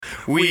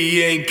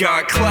We ain't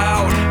got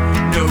clout,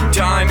 no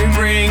diamond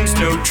rings,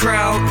 no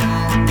trout,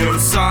 no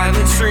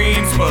silent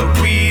streams, but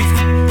we've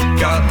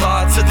got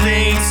lots of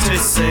things to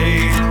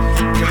say,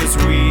 'cause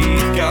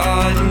we've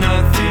got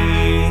nothing.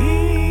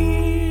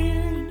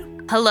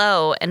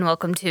 Hello, and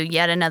welcome to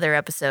yet another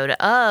episode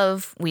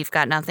of We've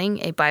Got Nothing,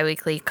 a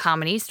bi-weekly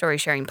comedy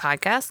story-sharing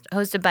podcast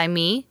hosted by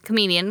me,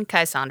 comedian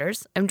Kai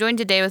Saunders. I'm joined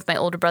today with my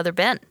older brother,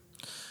 Ben.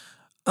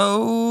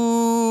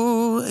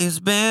 Oh, it's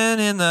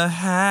been in the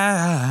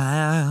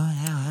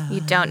house.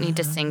 You don't need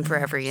to sing for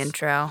every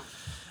intro.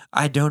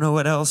 I don't know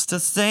what else to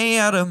say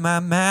out of my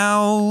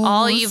mouth.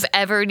 All you've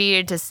ever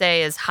needed to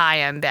say is,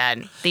 "Hi, I'm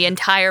Ben," the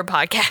entire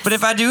podcast. But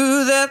if I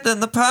do that, then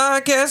the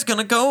podcast's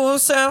gonna go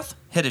south.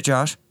 Hit it,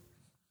 Josh.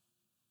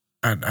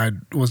 I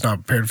was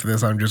not prepared for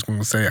this. I'm just going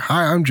to say,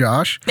 hi, I'm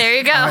Josh. There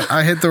you go.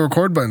 I hit the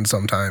record button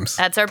sometimes.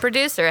 That's our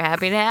producer.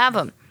 Happy to have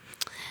him.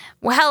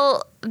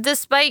 Well,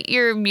 despite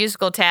your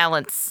musical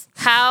talents,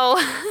 how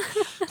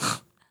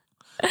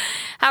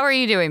are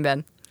you doing,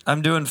 Ben?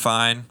 I'm doing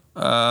fine.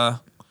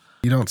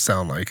 You don't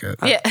sound like it.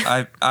 Yeah.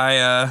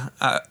 I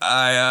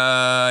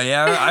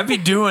be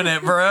doing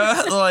it,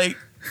 bruh. Like,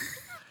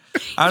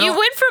 You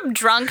went from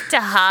drunk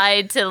to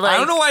high to like. I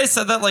don't know why I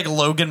said that like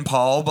Logan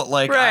Paul, but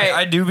like, Right.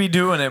 I do be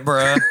doing it,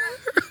 bruh.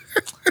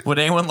 Would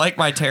anyone like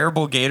my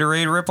terrible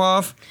Gatorade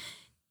ripoff?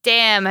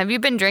 Damn, have you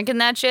been drinking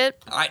that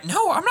shit?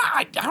 No, I'm not.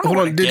 I don't Hold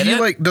know. on. Did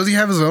he does he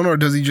have his own or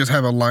does he just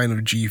have a line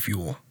of G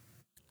Fuel?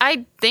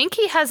 I think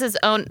he has his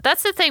own.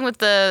 That's the thing with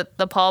the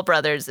Paul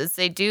brothers is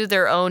they do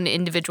their own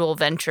individual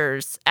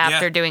ventures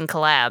after doing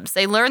collabs.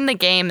 They learn the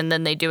game and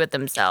then they do it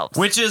themselves.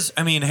 Which is,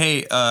 I mean,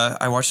 hey,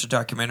 I watched a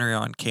documentary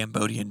on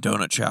Cambodian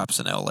donut shops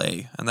in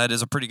LA, and that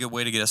is a pretty good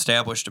way to get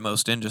established in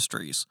most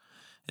industries,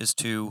 is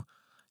to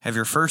have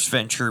your first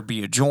venture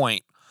be a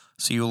joint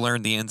so you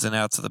learn the ins and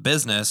outs of the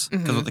business.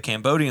 Because what the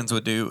Cambodians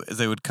would do is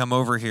they would come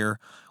over here,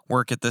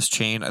 work at this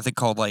chain, I think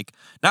called like,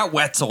 not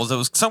Wetzel's, it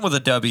was some with a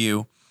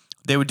W.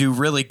 They would do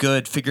really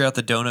good, figure out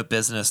the donut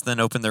business, then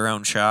open their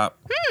own shop.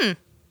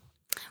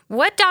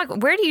 Where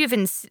do you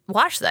even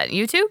watch that?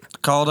 YouTube?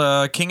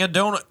 Called King of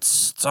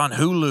Donuts. It's on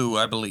Hulu,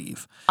 I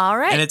believe. All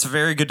right. And it's a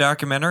very good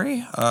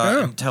documentary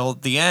until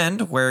the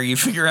end, where you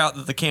figure out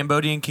that the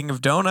Cambodian King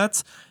of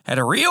Donuts had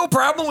a real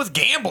problem with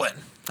gambling.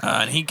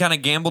 And he kind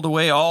of gambled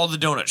away all the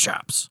donut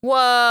shops.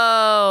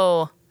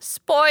 Whoa.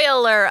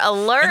 Spoiler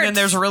alert. And then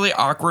there's a really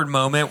awkward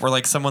moment where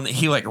like someone that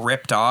he like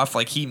ripped off,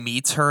 like he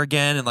meets her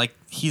again and like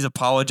he's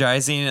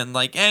apologizing and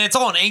it's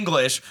all in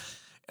English.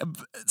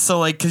 So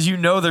like, cause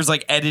there's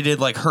like edited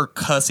like her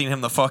cussing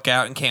him the fuck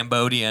out in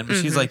Cambodian, but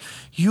she's like,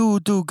 "You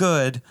do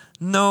good,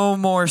 no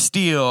more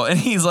steal," and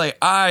he's like,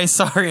 "I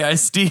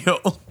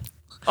steal."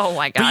 Oh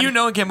my God. But in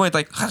Cambodian,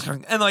 like,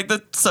 and like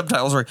the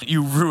subtitles were,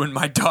 "You ruined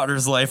my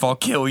daughter's life, I'll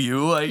kill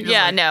you." Like,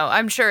 yeah, like, no,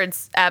 I'm sure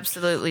it's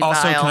absolutely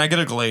also, vile. can I get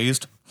a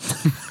glazed?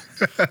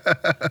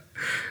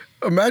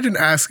 Imagine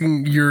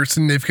asking your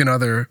significant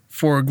other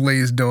for a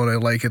glazed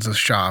donut like it's a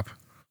shop.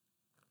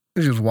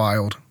 It's just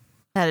wild.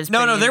 That is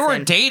No, pretty they insane.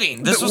 weren't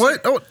dating. This was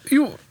What?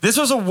 This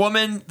was a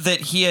woman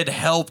that he had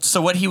helped.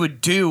 So what he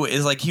would do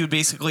is like he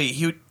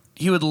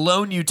would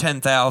loan you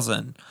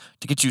 $10,000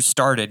 to get you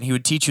started, and he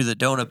would teach you the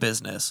donut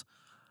business,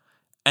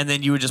 and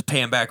then you would just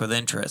pay him back with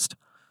interest.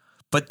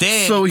 But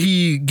then, So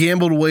he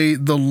gambled away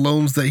the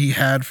loans that he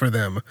had for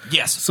them.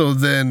 yes, So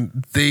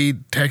then they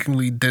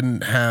technically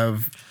didn't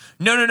have.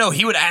 no.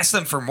 He would ask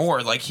them for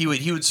more. Like he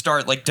would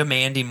start like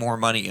demanding more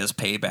money as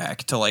payback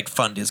to like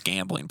fund his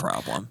gambling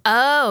problem.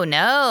 Oh,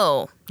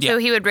 no. Yeah. So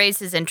he would raise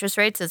his interest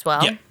rates as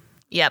well? Yep.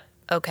 Yep.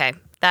 Okay.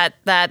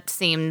 That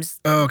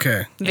seems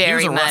Okay.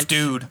 very he was a much. rough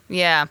dude.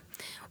 Yeah.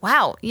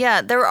 Wow.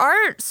 Yeah, there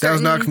are That certain...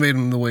 was not conveyed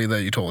in the way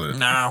that you told it.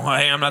 No,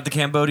 I'm not the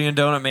Cambodian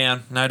donut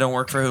man, and I don't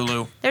work for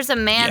Hulu. There's a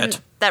man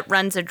Yet. that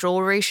runs a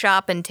jewelry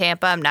shop in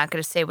Tampa. I'm not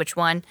going to say which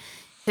one.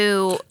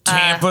 Who...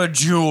 Tampa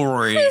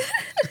jewelry.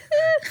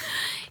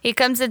 He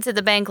comes into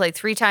the bank like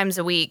 3 times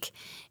a week,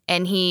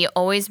 and he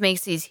always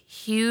makes these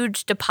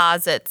huge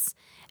deposits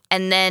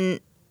and then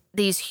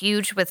these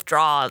huge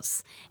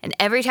withdrawals. And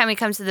every time he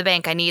comes to the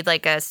bank, I need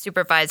like a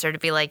supervisor to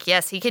be like,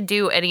 yes, he could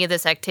do any of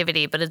this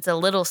activity, but it's a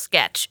little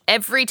sketch.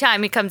 Every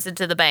time he comes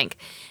into the bank.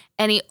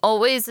 And he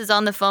always is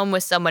on the phone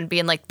with someone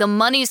being like, the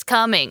money's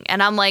coming.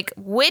 And I'm like,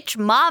 which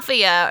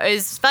mafia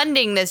is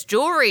funding this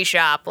jewelry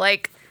shop?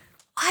 Like,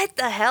 what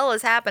the hell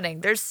is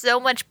happening? There's so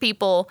much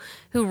people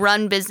who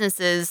run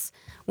businesses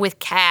with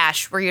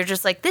cash where you're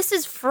just like, this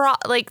is fraud,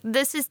 like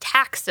this is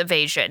tax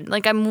evasion.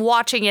 Like I'm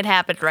watching it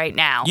happen right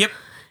now. Yep.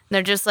 And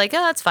they're just like, oh,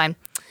 that's fine.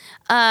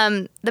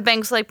 The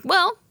bank's like,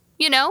 well,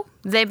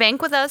 they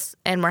bank with us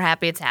and we're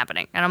happy it's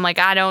happening. And I'm like,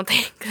 I don't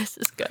think this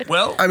is good.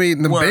 Well, I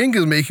mean, the bank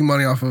is making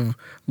money off of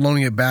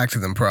loaning it back to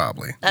them,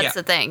 probably. That's yeah.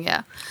 the thing,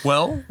 yeah.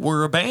 Well,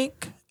 we're a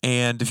bank,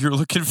 and if you're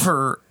looking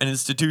for an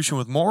institution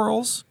with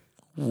morals,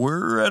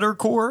 we're at our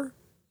core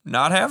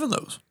not having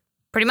those.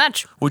 Pretty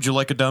much. Would you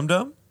like a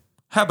dum-dum?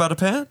 How about a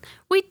pen?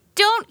 We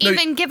don't No,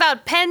 even give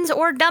out pens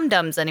or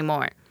dum-dums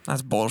anymore.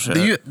 That's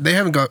bullshit. They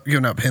haven't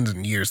given out pens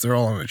in years. They're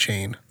all on a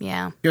chain.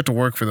 Yeah. You have to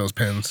work for those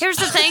pens. Here's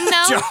the thing,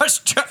 though.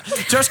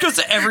 Josh goes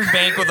to every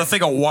bank with a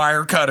thing of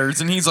wire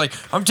cutters, and he's like,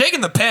 I'm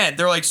taking the pen.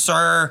 They're like,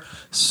 sir.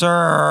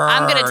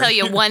 I'm going to tell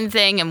you one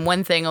thing and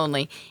one thing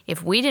only.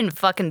 If we didn't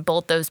fucking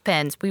bolt those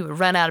pens, we would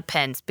run out of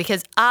pens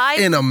because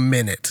In a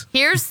minute.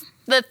 Here's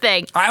the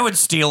thing. I would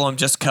steal them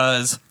just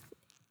because.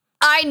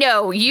 I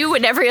know you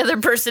and every other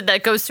person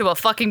that goes to a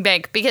fucking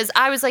bank because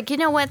I was like, you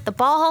know what? The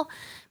ball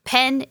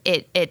pen,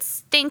 it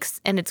stinks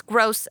and it's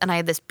gross. And I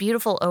had this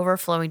beautiful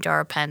overflowing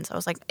jar of pens. I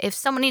was like, if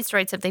someone needs to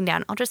write something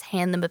down, I'll just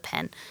hand them a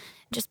pen.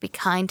 Just be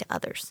kind to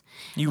others.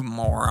 You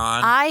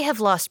moron. I have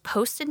lost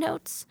Post-it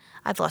notes.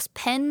 I've lost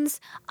pens.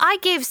 I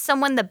gave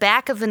someone the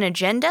back of an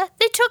agenda.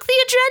 They took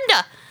the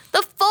agenda.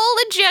 The full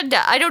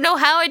agenda. I don't know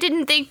how I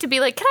didn't think to be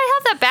like, can I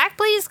have that back,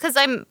 please? Because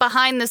I'm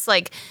behind this,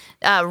 like,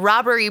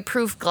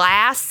 robbery-proof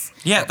glass.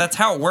 Yeah, that's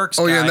how it works,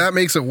 Oh, guy. yeah, that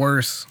makes it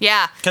worse.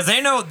 Yeah. Because they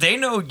know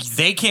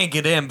they can't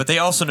get in, but they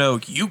also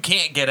know you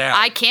can't get out.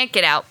 I can't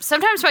get out.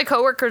 Sometimes my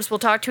coworkers will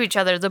talk to each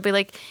other. They'll be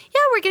like, yeah,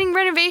 we're getting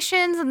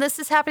renovations, and this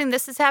is happening,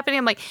 this is happening.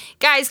 I'm like,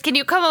 guys, can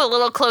you come a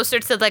little closer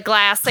to the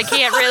glass? I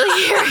can't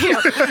really hear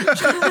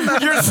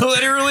you. You're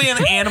literally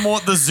an animal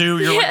at the zoo.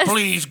 You're Yes. like,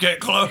 please get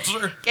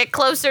closer. Get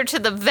closer to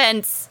the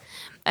vents.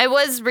 It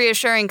was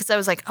reassuring because I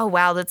was like, oh,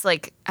 wow, that's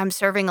like I'm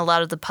serving a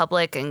lot of the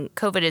public and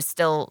COVID is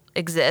still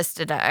exists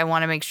and I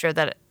want to make sure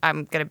that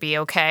I'm going to be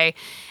okay.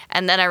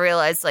 And then I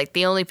realized like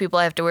the only people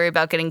I have to worry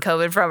about getting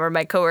COVID from are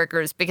my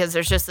coworkers because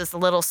there's just this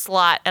little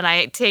slot and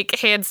I take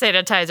hand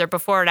sanitizer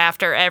before and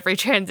after every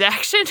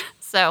transaction.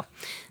 So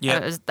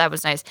that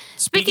was nice.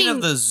 Speaking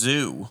of the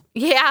zoo,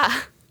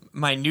 yeah.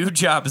 my new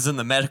job is in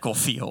the medical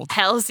field.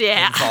 Hells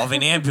yeah.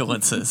 Involving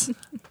ambulances.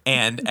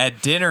 And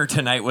at dinner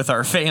tonight with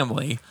our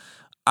family,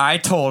 I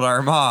told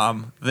our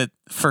mom that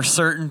for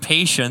certain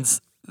patients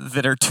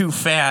that are too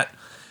fat,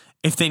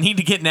 if they need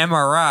to get an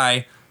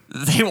MRI,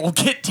 they will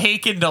get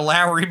taken to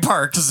Lowry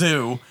Park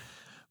Zoo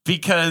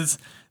because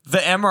the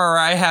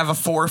MRI have a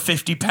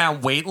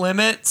 450-pound weight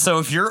limit. So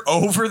if you're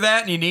over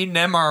that and you need an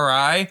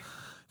MRI,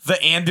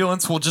 the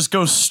ambulance will just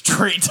go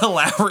straight to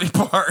Lowry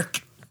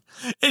Park.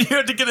 And you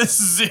have to get a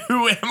zoo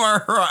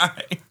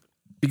MRI.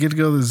 You get to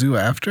go to the zoo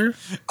after?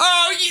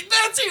 Oh,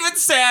 that's even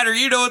sadder.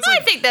 You know, it's I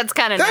like, think that's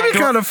kind of That'd nice. be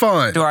kind of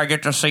fun. do I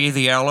get to see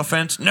the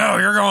elephants? No,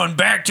 you're going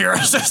back to your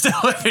assisted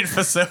living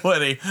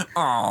facility.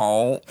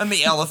 Oh, and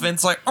the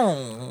elephant's like,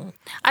 oh.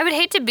 I would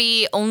hate to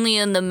be only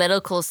in the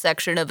medical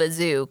section of a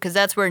zoo because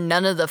that's where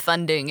none of the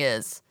funding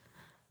is.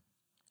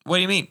 What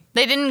do you mean?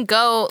 They didn't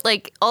go,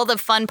 like, all the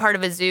fun part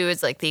of a zoo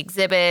is, like, the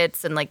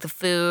exhibits and, like, the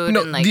food.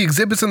 No, and like the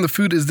exhibits and the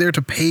food is there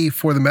to pay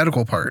for the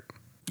medical part.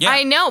 Yeah.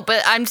 I know,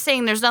 but I'm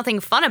saying there's nothing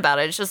fun about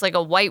it. It's just, like,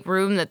 a white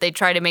room that they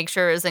try to make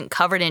sure isn't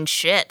covered in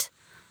shit.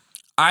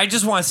 I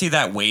just want to see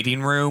that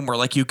waiting room where,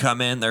 like, you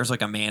come in, there's,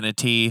 like, a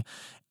manatee,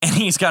 and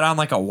he's got on,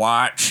 like, a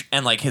watch,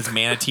 and, like, his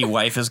manatee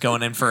wife is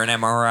going in for an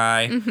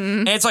MRI. Mm-hmm.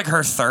 And it's, like,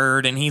 her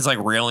third, and he's, like,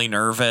 really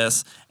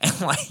nervous.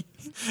 And, like,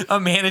 a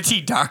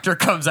manatee doctor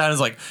comes out and is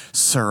like,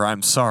 sir,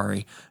 I'm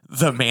sorry.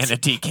 The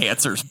manatee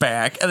cancer's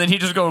back. And then he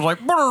just goes,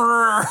 like,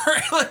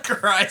 like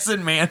cries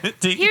in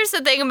manatee. Here's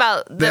the thing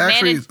about the They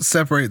actually manatee.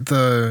 separate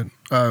the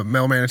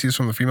male manatees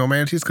from the female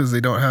manatees because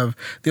they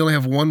only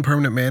have one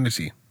permanent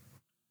manatee.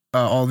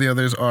 All the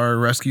others are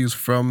rescues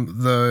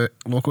from the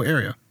local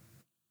area.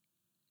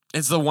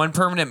 Is the one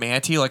permanent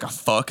manatee like a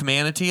fuck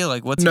manatee?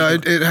 Like, what's No, he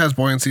it has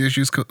buoyancy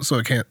issues, so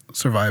it can't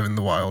survive in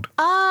the wild.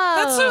 Oh.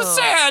 That's so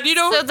sad, you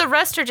know? So the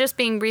rest are just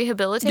being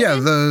rehabilitated?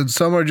 Yeah,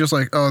 some are just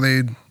like,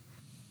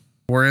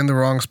 we're in the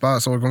wrong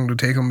spot, so we're going to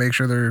take them, make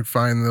sure they're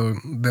fine.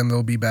 Then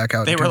they'll be back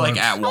out. They in 2 were like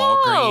months. at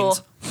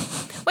Walgreens.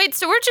 Oh. Wait,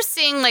 so we're just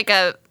seeing like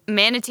a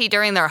manatee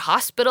during their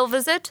hospital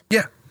visit?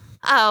 Yeah.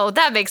 Oh,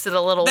 that makes it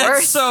a little That's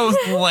worse. so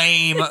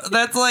lame.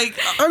 That's like,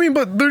 I mean,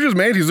 but they're just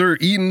manatees. They're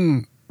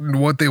eating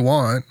what they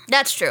want.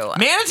 That's true.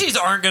 manatees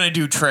aren't going to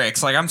do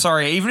tricks. Like, I'm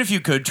sorry, even if you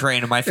could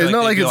train them, I feel It's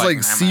not like they'd it's be like "I'm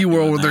not SeaWorld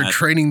doing where they're that."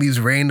 training these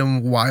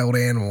random wild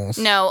animals.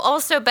 No.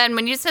 Also, Ben,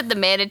 when you said the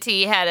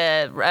manatee had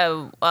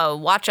a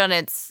watch on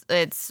its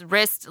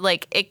wrist,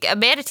 like a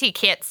manatee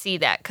can't see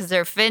that because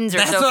their fins are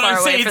That's so what far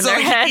I'm away saying. from So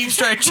their head. he's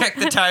trying to check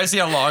the time, see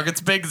how long it's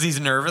big because he's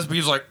nervous, but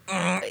he's like,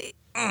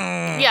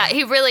 Yeah,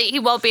 he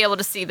won't be able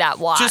to see that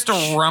watch. just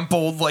a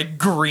rumpled, like,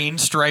 green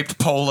striped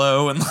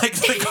polo and, like,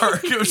 the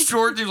cargo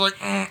shorts. He's like,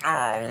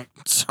 oh,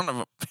 son of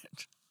a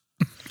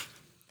bitch.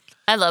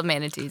 I love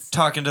manatees.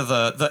 Talking to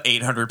the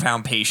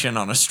 800-pound patient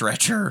on a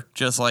stretcher,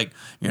 just like,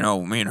 me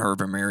and her have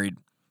been married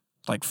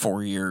like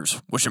 4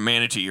 years, which in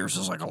manatee years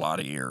is like a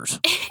lot of years.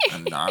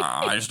 And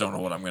I just don't know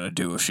what I'm going to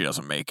do if she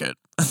doesn't make it.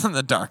 And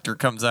the doctor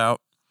comes out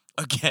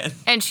again.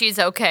 And she's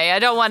okay. I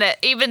don't want to,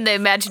 even the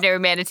imaginary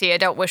manatee, I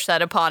don't wish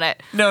that upon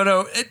it.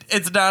 No,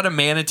 it's not a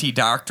manatee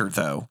doctor,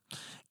 though.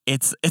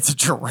 It's a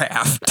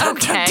giraffe.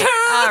 Okay.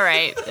 All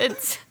right.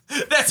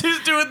 That's who's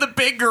doing the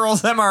big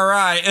girl's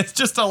MRI. It's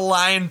just a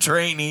lion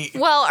trainee.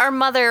 Well, our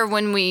mother,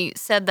 when we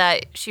said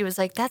that, she was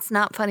like, that's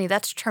not funny.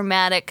 That's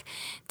traumatic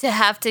to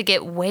have to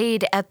get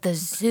weighed at the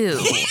zoo.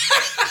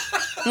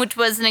 which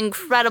was an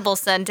incredible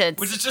sentence.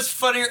 Which is just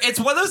funnier. It's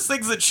one of those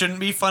things that shouldn't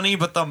be funny,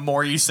 but the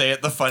more you say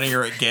it, the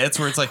funnier it gets.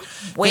 Where it's like,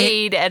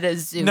 Wade at a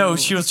zoo. No,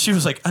 she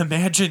was like,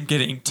 imagine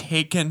getting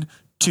taken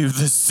to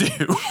the zoo.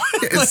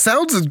 It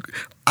sounds.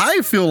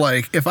 I feel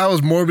like if I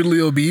was morbidly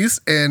obese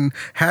and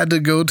had to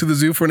go to the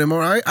zoo for an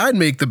MRI, I'd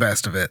make the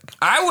best of it.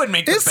 I would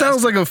make the It best.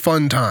 sounds like a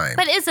fun time.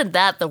 But isn't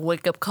that the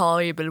wake-up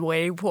call you've been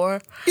waiting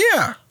for?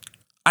 Yeah.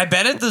 I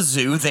bet at the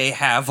zoo they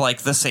have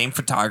like the same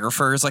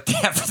photographers like they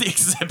have for the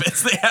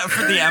exhibits they have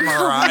for the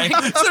MRI.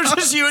 So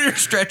just you and your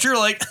stretcher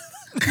like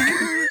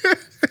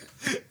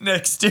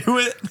next to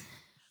it.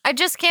 I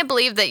just can't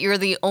believe that you're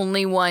the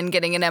only one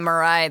getting an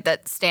MRI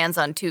that stands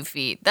on 2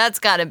 feet. That's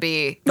got to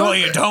be... No,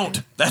 you don't.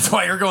 That's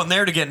why you're going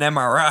there to get an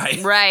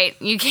MRI. Right.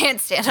 You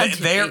can't stand on 2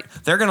 feet.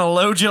 They're going to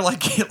load you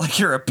like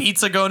you're a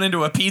pizza going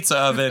into a pizza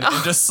oven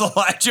and just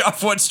slide you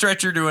off one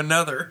stretcher to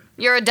another.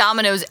 You're a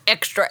Domino's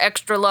extra,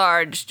 extra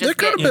large. There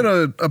could have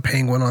been a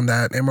penguin on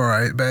that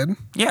MRI bed.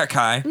 Yeah,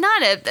 Kai.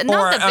 Not or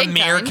the big a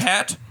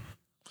meerkat.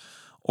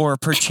 Or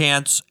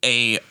perchance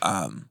the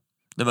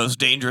most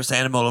dangerous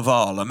animal of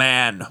all, a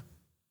man.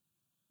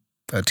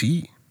 A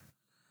T.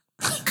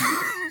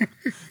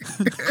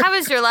 How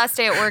was your last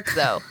day at work,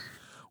 though?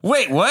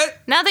 Wait, what?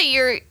 Now that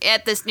you're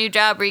at this new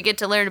job where you get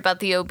to learn about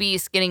the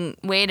obese getting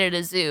weighed at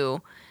a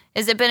zoo,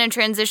 has it been a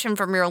transition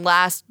from your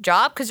last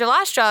job? Because your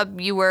last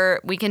job, you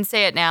were, we can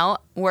say it now,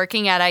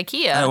 working at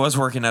IKEA. I was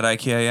working at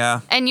IKEA,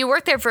 yeah. And you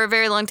worked there for a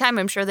very long time.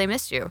 I'm sure they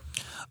missed you.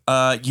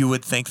 You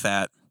would think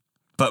that.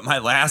 But my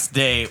last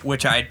day,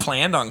 which I had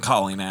planned on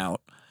calling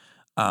out,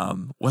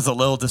 was a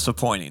little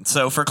disappointing.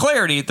 So for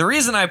clarity, the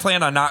reason I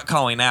planned on not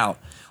calling out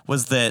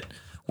was that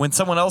when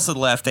someone else had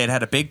left, they'd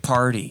had a big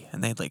party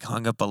and they'd like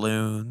hung up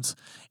balloons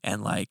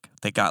and like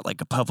they got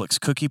like a Publix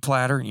cookie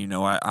platter. And you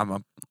know, I'm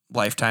a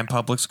lifetime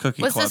Publix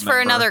cookie Was club this for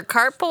member. another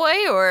cart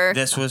boy or?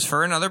 This was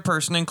for another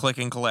person in Click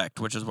and Collect,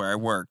 which is where I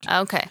worked.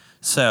 Okay.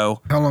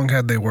 So, How long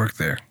had they worked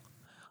there?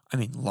 I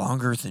mean,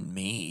 longer than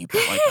me,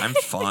 but like I'm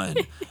fun.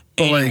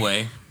 But, like,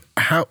 Anyway.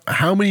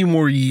 How many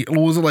more years?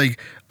 Was it like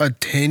a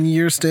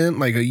 10-year stint?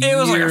 Like a year? It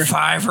was like a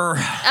 5 or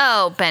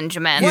Oh,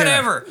 Benjamin. Yeah.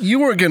 whatever. You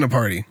weren't getting a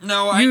party.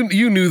 No,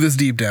 you knew this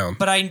deep down.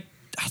 But I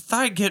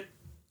thought I'd get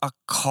a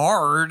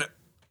card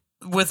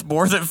with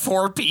more than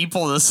 4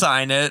 people to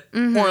sign it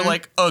or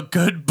like a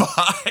goodbye.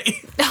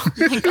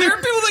 There were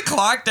people that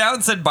clocked out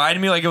and said bye to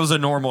me like it was a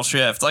normal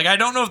shift. Like I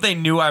don't know if they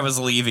knew I was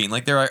leaving.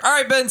 Like they're like, all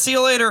right, Ben, see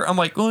you later. I'm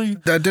like, well,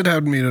 That did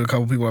happen to me to a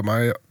couple people at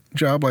my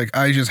job. Like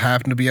I just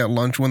happened to be at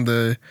lunch when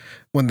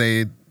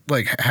they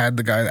like had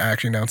the guy that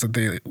actually announced that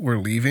they were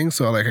leaving.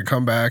 So like I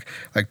come back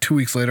like 2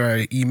 weeks later,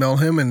 I email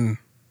him and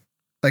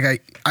like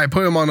I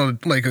put him on a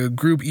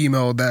group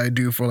email that I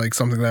do for like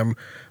something that I'm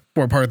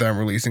for a part that I'm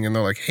releasing, and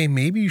they're like, hey,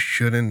 maybe you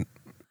shouldn't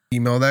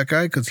email that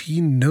guy because he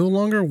no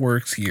longer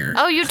works here.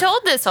 Oh, you told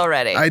this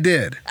already. I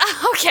did.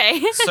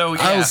 Okay. so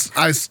yeah.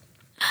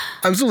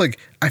 I'm still like,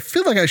 I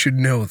feel like I should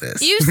know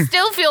this. You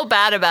still feel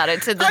bad about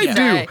it to this I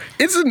day. do.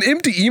 It's an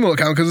empty email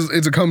account because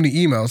it's a company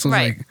email. So it's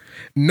Right. like,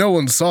 no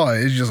one saw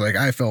it. It's just like,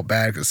 I felt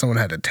bad because someone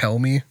had to tell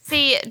me.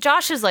 See,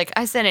 Josh is like,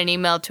 I sent an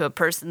email to a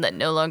person that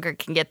no longer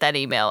can get that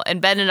email. And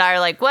Ben and I are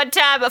like, one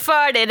time I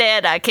farted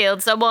and I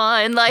killed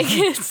someone. Like,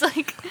 it's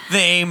like,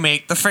 They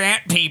make the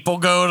fat people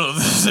go to the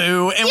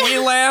zoo, and we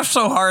laughed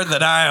so hard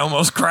that I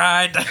almost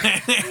cried.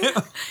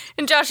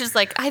 and Josh is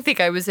like, I think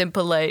I was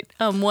impolite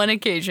on one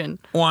occasion.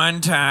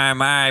 One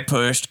time I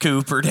pushed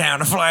Cooper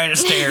down a flight of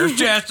stairs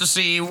just to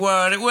see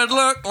what it would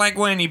look like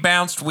when he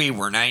bounced. We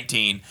were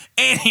 19.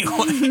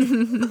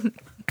 Anyway.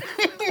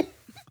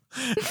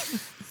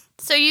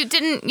 So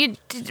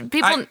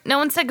no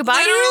one said goodbye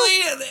to you?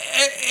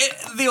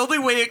 Literally, the only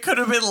way it could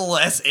have been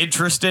less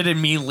interested in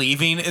me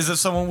leaving is if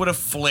someone would have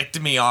flicked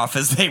me off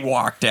as they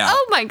walked out.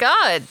 Oh my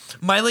God.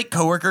 My like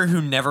coworker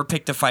who never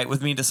picked a fight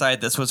with me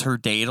decided this was her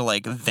day to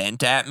like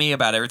vent at me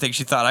about everything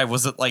she thought I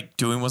wasn't like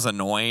doing was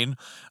annoying.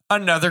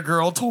 Another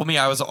girl told me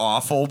I was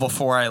awful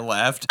before I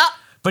left.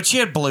 But she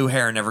had blue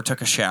hair and never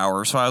took a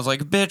shower. So I was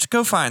like, bitch,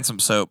 go find some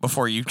soap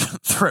before you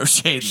throw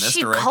shade in this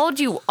She direction. called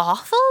you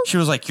awful? She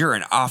was like, you're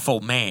an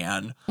awful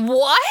man.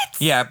 What?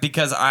 Yeah,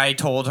 because I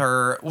told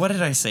her, what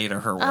did I say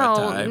to her one Oh,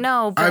 time?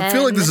 no, Ben. I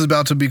feel like this is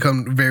about to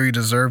become very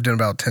deserved in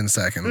about 10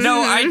 seconds.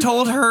 No, I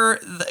told her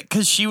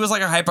because she was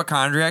like a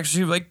hypochondriac. She'd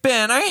be like,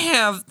 Ben, I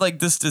have like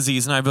this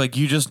disease. And I'd be like,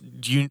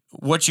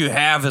 what you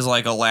have is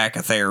like a lack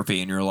of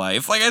therapy in your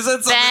life. Like I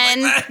said something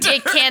Ben, like that.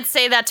 you can't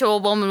say that to a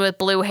woman with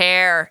blue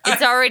hair.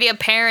 It's already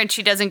apparent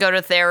she doesn't go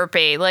to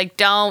therapy. Like,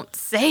 don't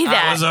say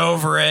that. I was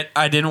over it.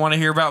 I didn't want to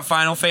hear about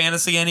Final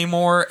Fantasy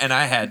anymore. And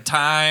I had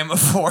time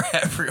for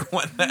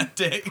everyone that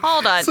day.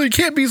 Hold on. So you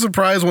can't be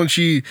surprised when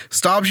she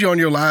stops you on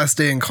your last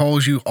day and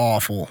calls you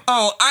awful.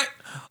 Oh,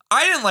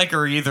 I didn't like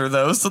her either,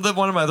 though. So then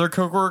one of my other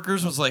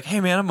coworkers was like,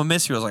 hey, man, I'm going to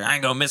miss you. I was like, I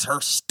ain't going to miss her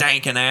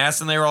stanking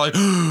ass. And they were like,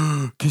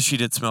 because she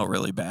did smell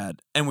really bad.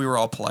 And we were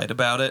all polite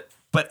about it.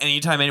 But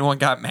anytime anyone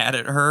got mad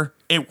at her,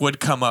 it would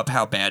come up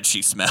how bad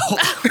she smelled.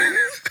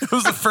 It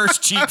was the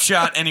first cheap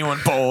shot anyone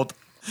pulled.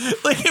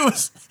 Like, it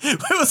was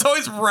It was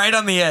always right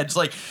on the edge.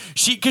 Like,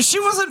 because she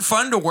wasn't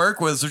fun to work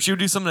with, so she would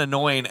do something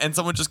annoying, and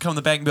someone would just come in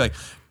the back and be like,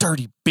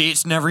 dirty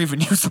bitch, never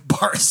even used a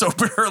bar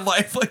soap in her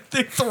life. Like,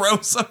 they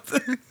throw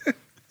something.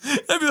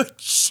 I'd be like,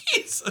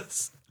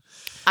 Jesus.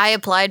 I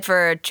applied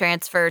for a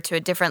transfer to a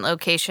different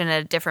location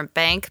at a different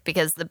bank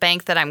because the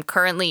bank that I'm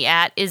currently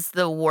at is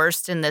the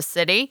worst in the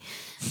city.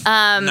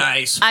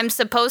 Nice. I'm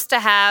supposed to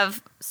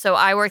have, so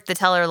I work the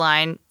teller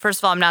line.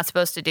 First of all, I'm not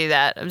supposed to do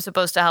that. I'm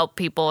supposed to help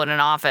people in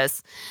an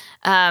office.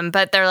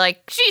 But they're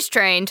like, she's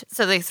trained.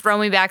 So they throw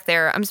me back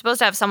there. I'm supposed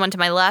to have someone to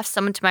my left,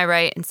 someone to my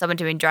right, and someone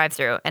doing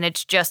drive-through. And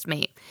it's just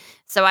me.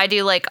 So I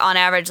do like on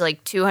average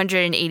like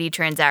 280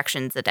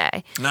 transactions a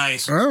day.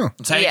 Nice. Oh.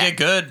 That's how you get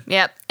good.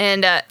 Yep.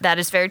 And that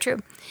is very true.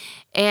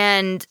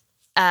 And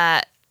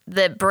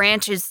the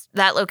branch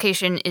that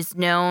location is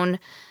known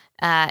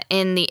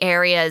in the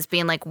area as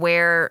being like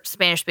where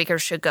Spanish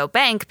speakers should go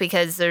bank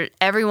because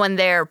everyone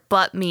there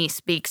but me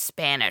speaks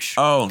Spanish.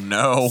 Oh,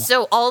 no.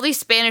 So all these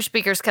Spanish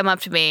speakers come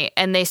up to me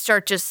and they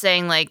start just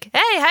saying like,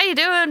 hey, how you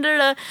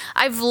doing?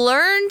 I've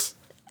learned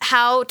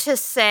how to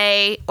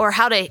say or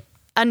how to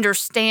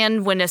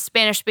understand when a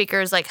Spanish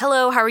speaker is like,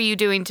 hello, how are you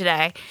doing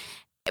today?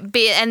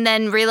 And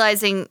then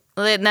realizing,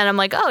 and then I'm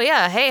like, oh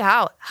yeah, hey,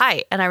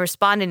 hi. And I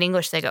respond in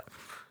English. They go,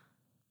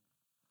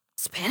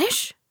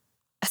 Spanish?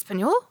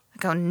 Espanol? I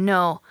go,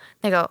 no.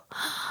 They go,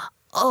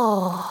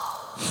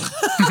 oh.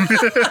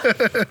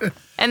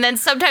 And then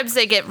sometimes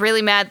they get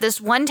really mad.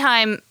 This one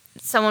time,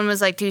 someone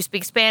was like, do you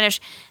speak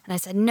Spanish? And I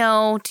said,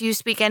 no. Do you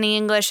speak any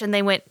English? And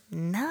they went,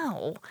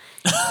 no.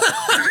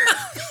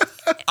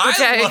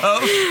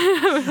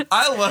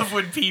 I love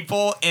when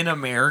people in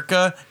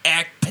America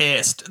act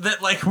pissed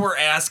that like we're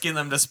asking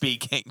them to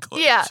speak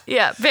English.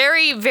 Yeah.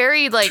 Very,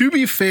 very like. To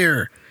be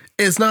fair,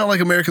 it's not like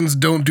Americans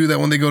don't do that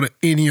when they go to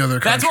any other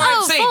country. That's why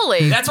I'm saying.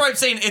 Fully. That's why I'm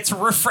saying it's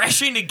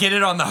refreshing to get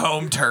it on the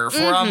home turf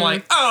where I'm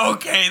like, oh,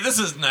 okay, this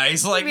is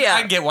nice. Like, Yeah.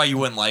 I get why you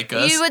wouldn't like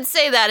us. You would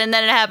say that, and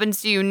then it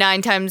happens to you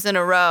 9 times in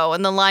a row,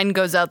 and the line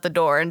goes out the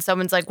door, and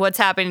someone's like, what's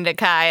happening to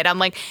Kai? And I'm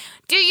like,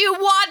 do you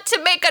want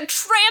to make a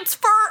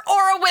transfer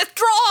or a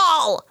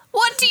withdrawal?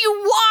 What do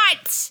you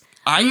want?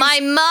 My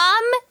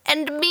mom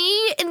and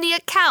me in the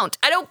account.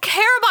 I don't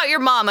care about your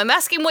mom. I'm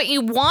asking what you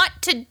want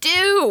to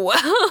do.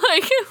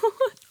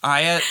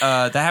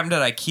 That happened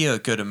at IKEA a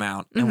good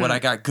amount, and what I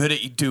got good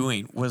at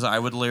doing was I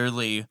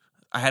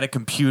had a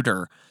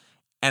computer,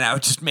 and I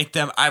would just make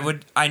them.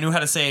 I knew how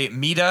to say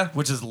 "mita,"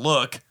 which is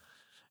look.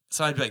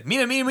 So I'd be like,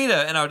 "Mita, mita,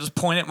 mita," and I would just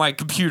point at my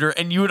computer,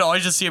 and you would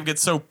always just see them get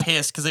so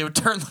pissed because they would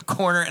turn the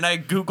corner, and I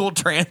Google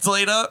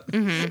Translate up,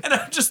 and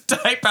I would just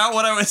type out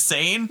what I was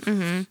saying.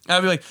 And I'd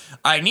be like,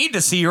 "I need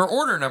to see your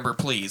order number,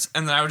 please,"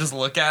 and then I would just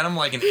look at them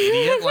like an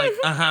idiot, like,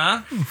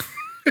 I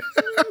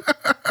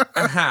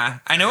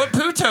know what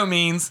puto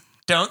means.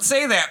 Don't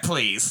say that,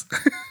 please.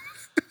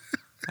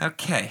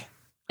 Okay.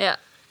 Yeah.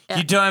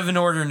 You don't have an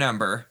order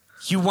number.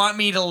 You want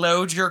me to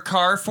load your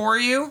car for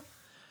you?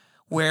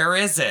 Where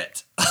is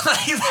it?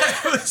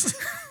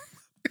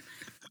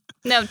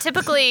 No,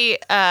 typically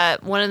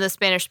one of the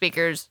Spanish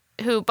speakers,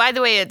 who, by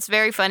the way, it's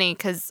very funny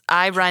because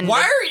I run...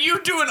 Why are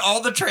you doing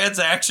all the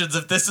transactions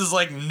if this is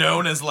like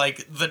known as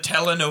like the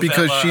telenovela?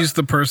 Because she's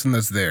the person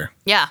that's there.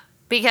 Yeah,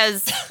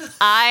 because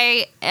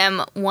I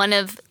am one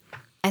of,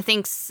 I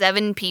think,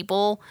 7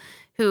 people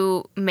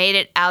who made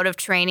it out of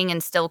training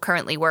and still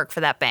currently work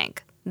for that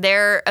bank.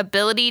 Their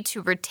ability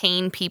to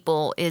retain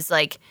people is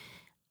like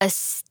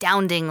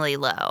astoundingly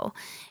low.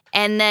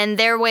 And then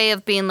their way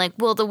of being like,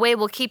 well, the way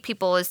we'll keep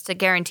people is to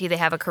guarantee they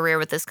have a career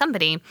with this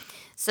company.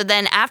 So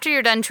then after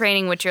you're done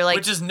training, which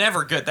is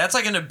never good. That's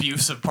like an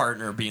abusive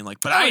partner being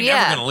like, but I ain't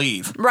never going to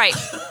leave. Right.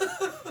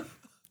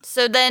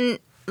 So then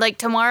like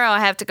tomorrow I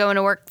have to go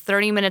into work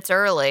 30 minutes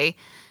early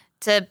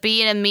to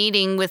be in a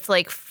meeting with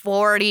like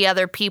 40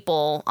 other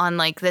people on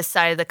like this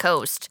side of the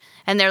coast.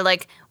 And they're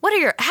like, what are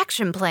your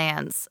action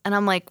plans? And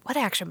I'm like, what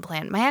action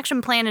plan? My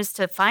action plan is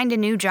to find a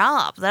new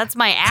job. That's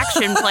my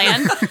action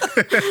plan.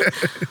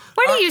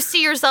 Where do you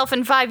see yourself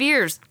in 5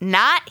 years?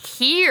 Not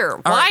here.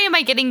 Why am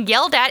I getting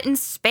yelled at in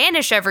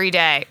Spanish every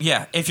day?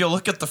 Yeah, if you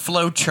look at the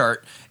flow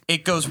chart,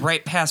 it goes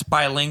right past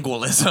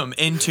bilingualism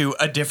into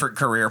a different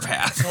career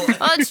path.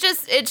 Well,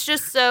 it's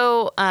just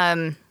so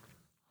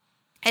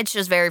it's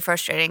just very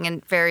frustrating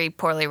and very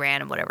poorly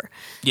ran and whatever.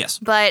 Yes.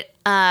 But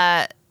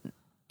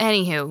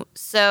anywho,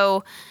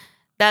 so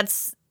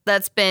that's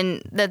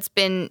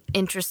been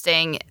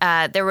interesting.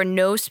 There were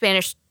no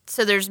Spanish.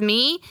 So there's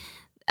me,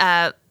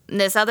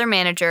 this other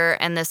manager,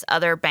 and this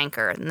other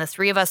banker, and the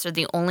 3 of us are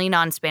the only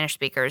non-Spanish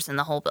speakers in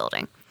the whole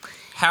building.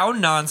 How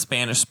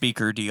non-Spanish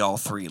speaker do y'all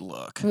 3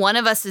 look? One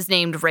of us is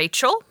named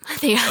Rachel.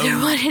 The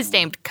other one is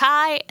named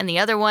Kai, and the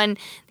other one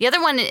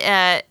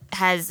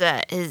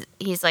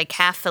he's like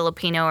half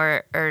Filipino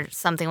or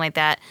something like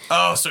that.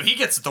 Oh, so he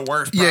gets the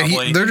worst.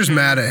 Probably. Yeah, they're just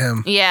mad at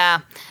him. Yeah,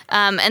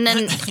 and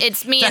then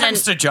it's me. That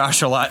happens to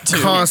Josh a lot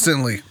too.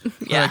 Constantly.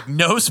 Yeah, like,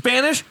 no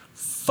Spanish.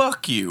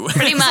 Fuck you.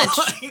 Pretty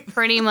much.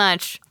 Pretty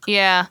much.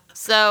 Yeah.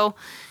 So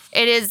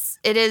it is.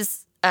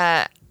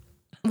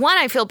 one,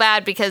 I feel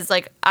bad because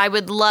like I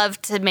would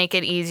love to make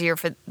it easier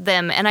for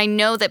them, and I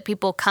know that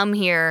people come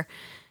here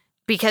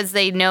because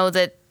they know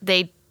that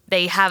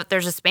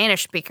there's a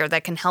Spanish speaker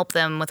that can help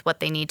them with what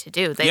they need to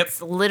do.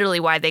 That's literally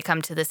why they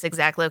come to this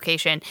exact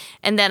location.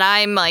 And then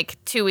I'm like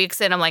 2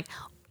 weeks in, I'm like,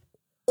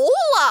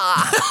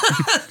 hola,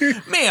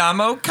 Me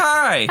amo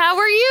Kai. how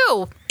are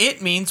you?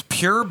 It means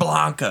pure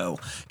Blanco.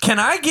 Can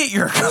I get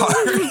your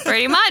card?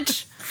 Pretty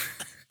much.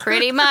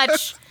 Pretty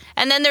much.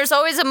 And then there's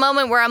always a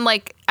moment where I'm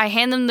like, I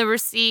hand them the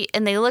receipt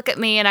and they look at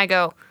me and I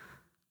go,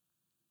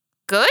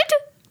 good?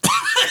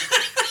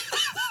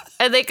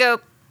 And they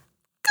go,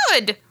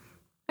 good.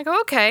 I go,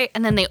 okay.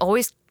 And then they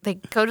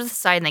go to the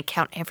side and they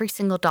count every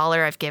single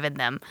dollar I've given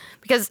them.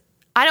 Because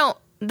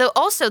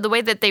also the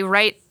way that they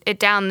write it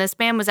down, this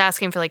man was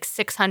asking for like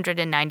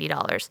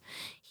 $690.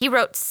 He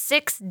wrote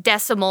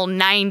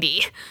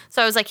 6.90.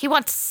 So I was like, he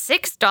wants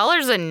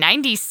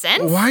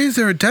 $6.90? Why is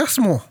there a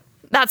decimal?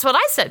 That's what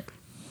I said.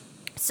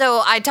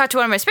 So I talked to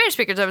one of my Spanish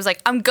speakers. I was like,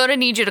 I'm going to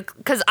need you to,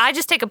 because I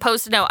just take a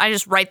Post-it note. I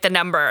just write the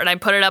number and I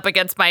put it up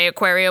against my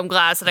aquarium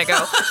glass and I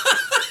go,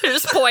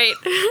 just point.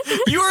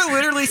 You are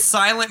literally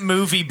silent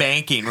movie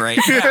banking right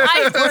now.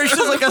 Where it's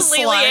just like a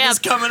completely slide is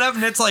am. coming up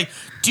and it's like,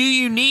 do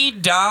you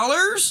need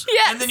dollars?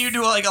 Yes. And then you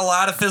do like a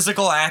lot of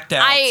physical act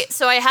outs.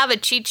 So I have a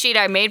cheat sheet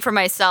I made for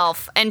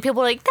myself, and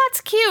people are like, "That's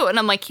cute," and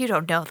I'm like, "You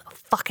don't know the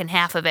fucking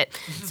half of it."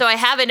 So I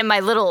have it in my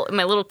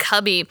little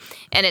cubby,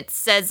 and it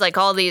says like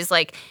all these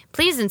like,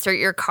 "Please insert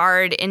your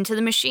card into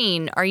the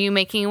machine. Are you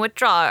making a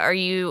withdrawal? Are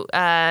you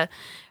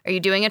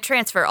doing a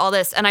transfer? All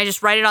this," and I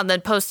just write it on the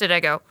Post-it. I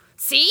go,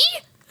 "See."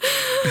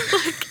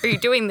 Like, are you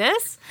doing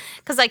this?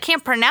 Because I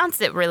can't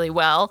pronounce it really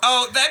well.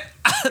 Oh,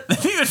 that'd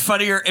be even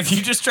funnier if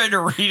you just tried to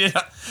read it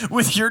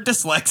with your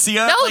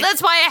dyslexia. No, like,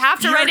 that's why I have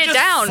to write it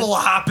down. You're just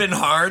flopping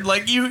hard.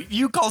 Like,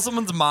 you call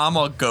someone's mom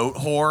a goat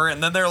whore,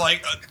 and then they're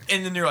like,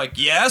 and then you're like,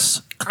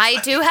 yes?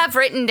 I do have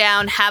written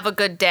down, have a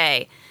good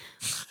day,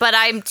 but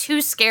I'm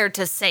too scared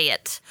to say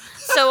it.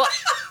 So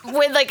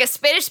when like a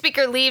Spanish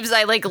speaker leaves,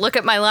 I like look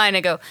at my line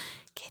and go,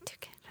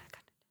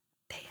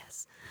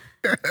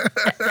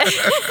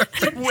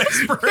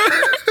 Whispering.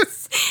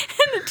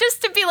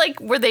 just to be like,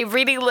 were they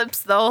reading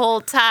lips the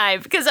whole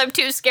time? Because I'm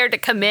too scared to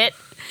commit.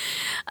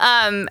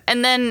 And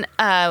then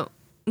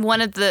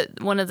one of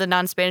the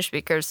non-Spanish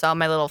speakers saw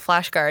my little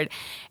flashcard,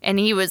 and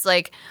he was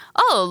like,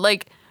 "Oh,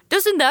 like,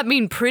 doesn't that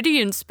mean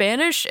pretty in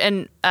Spanish?"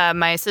 And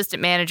my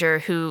assistant manager,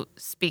 who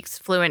speaks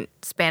fluent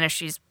Spanish,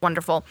 she's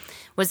wonderful,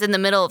 was in the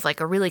middle of like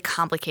a really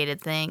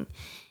complicated thing.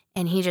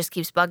 And he just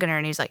keeps bugging her,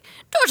 and he's like,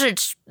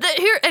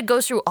 here it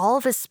goes through all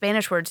of his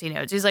Spanish words he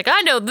knows. He's like,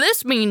 I know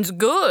this means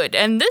good,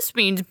 and this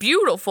means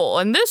beautiful,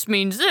 and this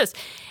means this.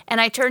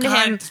 And I turned to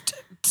him.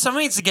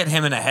 Somebody needs to get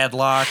him in a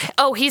headlock.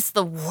 Oh, he's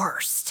the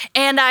worst.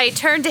 And I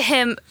turned to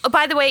him. Oh,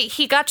 by the way,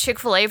 he got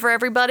Chick-fil-A for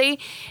everybody.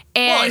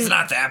 And Well, it's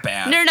not that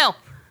bad. No.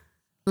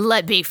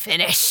 Let me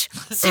finish.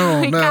 So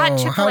Oh, he got no.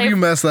 Chick-fil-A. How do you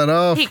mess that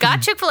up? He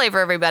got Chick-fil-A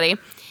for everybody.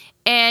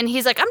 And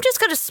he's like, I'm just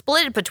going to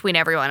split it between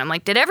everyone. I'm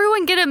like, did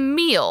everyone get a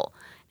meal?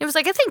 It was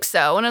like, I think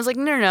so. And I was like,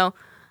 no.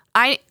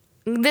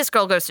 This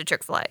girl goes to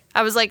Chick-fil-A.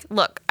 I was like,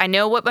 look, I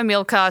know what my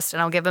meal cost,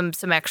 and I'll give him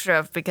some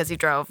extra because he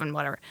drove and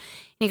whatever.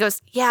 And he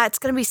goes, yeah, it's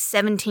going to be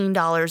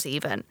 $17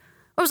 even.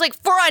 I was like,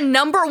 for a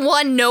number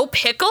one no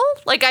pickle?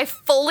 Like, I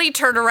fully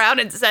turned around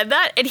and said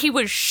that, and he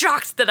was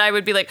shocked that I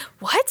would be like,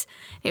 what?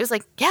 And he was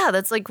like, yeah,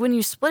 that's like when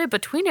you split it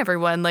between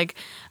everyone. Like,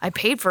 I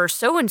paid for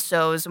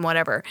so-and-sos and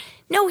whatever.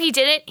 No, he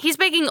didn't. He's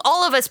making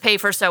all of us pay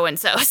for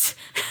so-and-sos.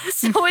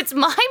 So it's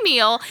my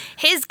meal,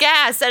 his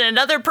gas, and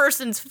another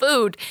person's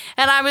food.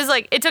 And I was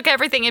like, it took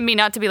everything in me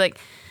not to be like,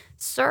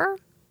 sir,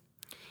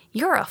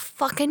 you're a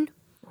fucking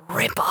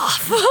rip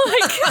off.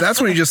 Like,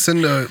 That's when you just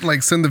send the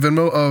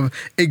Venmo of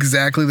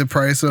exactly the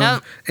price of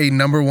Nope. a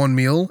number one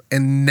meal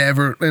and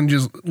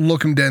just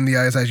look him dead in the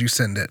eyes as you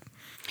send it.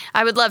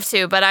 I would love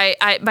to, but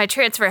my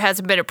transfer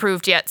hasn't been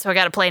approved yet, so I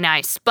got to play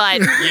nice. But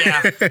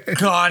Yeah.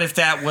 God, if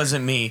that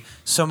wasn't me.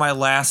 So my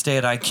last day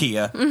at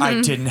IKEA, I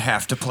didn't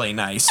have to play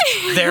nice.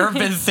 There have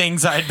been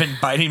things I'd been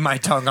biting my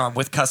tongue on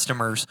with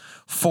customers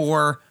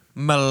for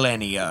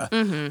millennia.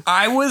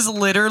 I was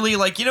literally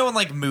like, in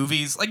like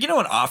movies, like, in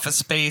Office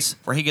Space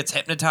where he gets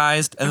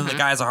hypnotized and then the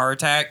guy has a heart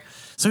attack.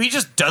 So he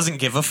just doesn't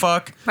give a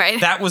fuck. Right.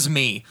 That was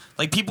me.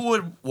 Like, people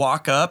would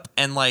walk up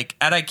and like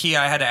at IKEA,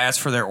 I had to ask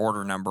for their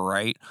order number,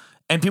 right?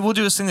 And people would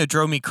do this thing that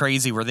drove me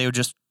crazy where they would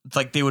just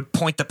they would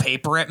point the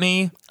paper at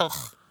me. ugh.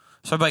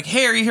 So I'd be like,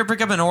 hey, are you here to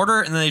pick up an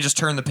order? And then they just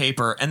turned the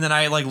paper. And then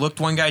I looked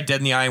one guy dead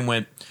in the eye and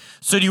went,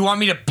 so do you want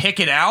me to pick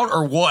it out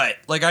or what?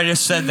 Like, I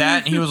just said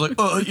that. And he was like,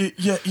 oh,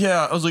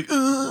 yeah. I was like,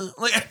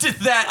 like, I did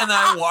that. And then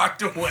I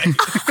walked away.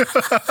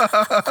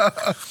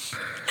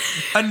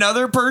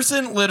 Another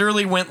person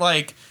literally went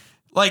like,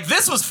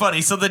 this was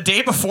funny. So the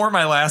day before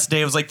my last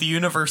day, it was like the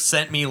universe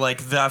sent me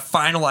like the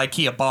final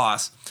IKEA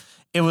boss.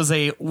 It was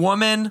a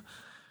woman.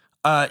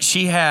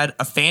 She had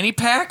a fanny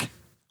pack.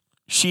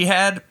 She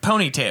had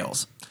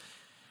ponytails.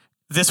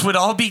 This would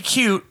all be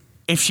cute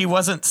if she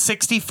wasn't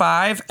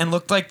 65 and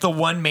looked like the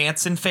one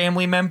Manson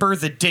family member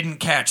that didn't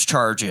catch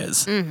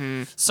charges.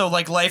 Mm-hmm. So,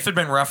 like, life had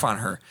been rough on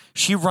her.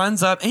 She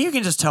runs up, and you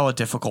can just tell a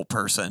difficult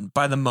person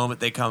by the moment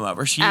they come up.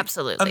 Or she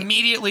Absolutely.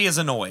 immediately is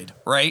annoyed,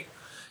 right?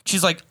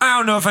 She's like, I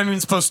don't know if I'm even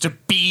supposed to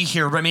be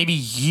here, but maybe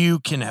you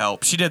can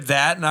help. She did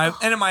that,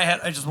 and in my head,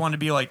 I just wanted to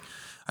be like,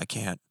 I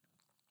can't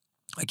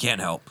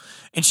help.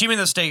 And she made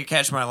the mistake of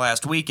catching my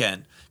last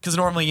weekend. Because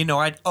normally,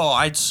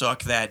 I'd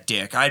suck that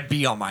dick. I'd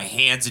be on my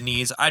hands and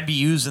knees. I'd be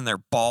using their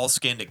ball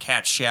skin to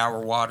catch shower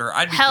water.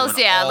 I'd be Hells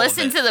doing yeah. all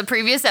Listen of it. to the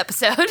previous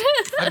episode.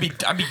 I'd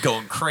be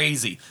going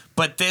crazy.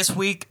 But this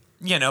week,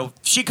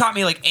 she caught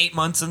me like 8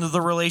 months into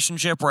the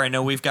relationship where I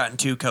know we've gotten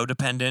too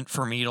codependent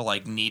for me to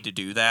like need to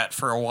do that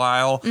for a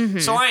while. Mm-hmm.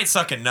 So I ain't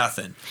sucking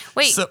nothing.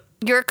 Wait,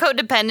 your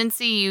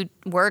codependency, you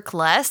work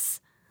less?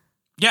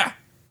 Yeah.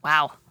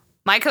 Wow.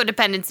 My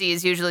codependency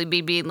is usually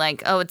me being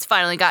like, oh, it's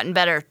finally gotten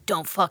better.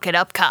 Don't fuck it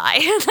up, Kai.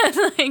 That's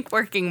like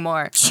working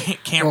more.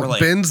 Can't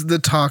relate. Ben's the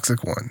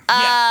toxic one.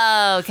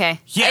 Oh,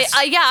 okay. Yes.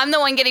 Yeah, I'm the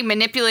one getting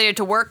manipulated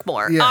to work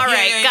more. Yeah. All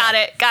right, Yeah. got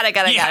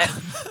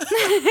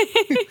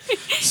it.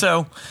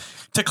 So,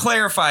 to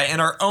clarify,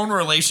 in our own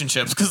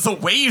relationships, because the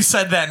way you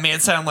said that made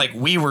it sound like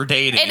we were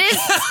dating. It is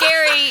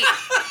scary.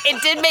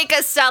 It did make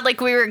us sound like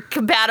we were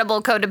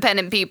compatible,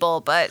 codependent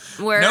people, but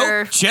we're...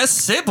 Nope, just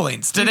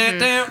siblings.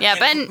 Yeah,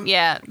 Ben,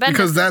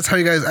 Because that's how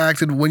you guys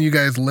acted when you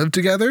guys lived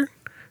together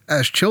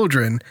as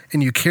children,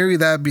 and you carry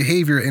that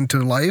behavior into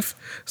life,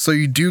 so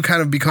you do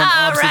kind of become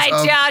All opposites right,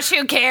 of... Josh,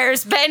 who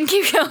cares? Ben,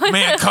 keep going.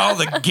 Man, call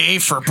the gay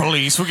for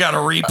police. We got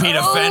a repeat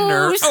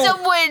offender. Oh,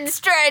 someone's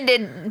trying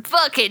to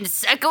fucking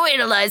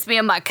psychoanalyze me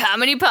on my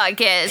comedy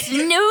podcast.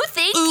 No,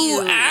 thank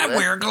you. I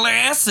wear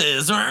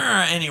glasses.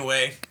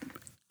 Anyway.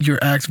 You're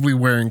actively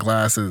wearing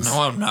glasses.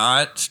 No, I'm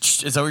not.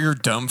 Is that what your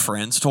dumb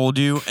friends told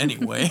you?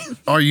 Anyway.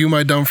 Are you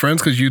my dumb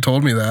friends? Because you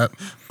told me that.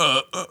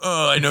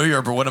 I know you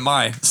are, but what am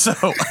I? So,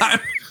 I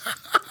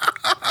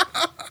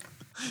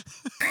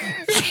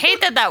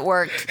hate that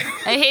worked.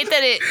 I hate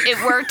that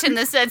it worked in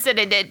the sense that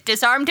it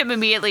disarmed him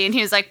immediately, and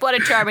he was like, what a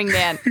charming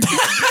man.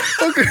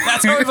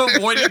 That's how I've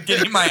avoided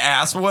getting my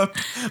ass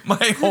whooped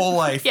my whole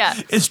life. Yeah.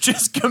 It's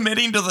just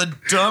committing to the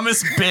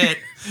dumbest bit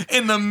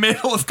in the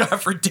middle of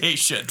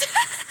confrontation.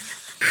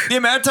 The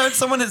amount of times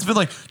someone has been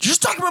like, "Did you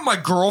just talk about my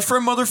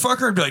girlfriend,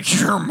 motherfucker?" I'd be like,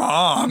 "Your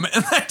mom,"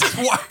 and I just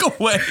walk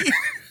away.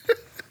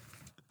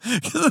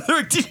 They're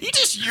like, "Did he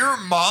just your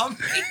mom?"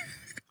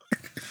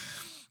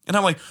 And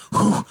I'm like,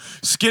 whew,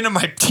 skin of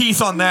my teeth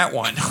on that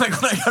one.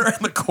 Like when I got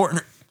around the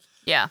corner.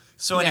 Yeah.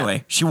 So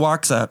anyway, she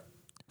walks up.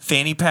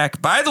 Fanny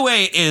pack, by the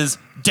way, is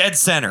dead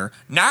center.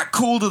 Not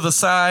cool to the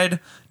side.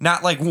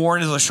 Not like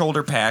worn as a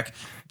shoulder pack.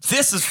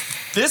 This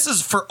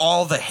is for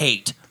all the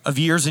hate of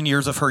years and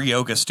years of her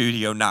yoga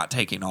studio not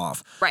taking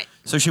off. Right.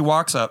 So she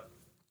walks up,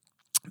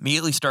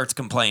 immediately starts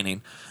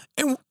complaining.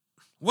 And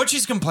what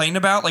she's complaining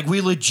about, like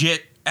we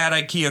legit at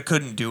IKEA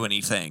couldn't do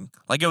anything.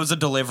 Like it was a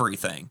delivery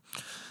thing.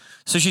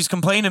 So she's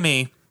complaining to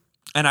me,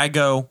 and I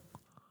go,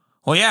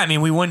 well, yeah, I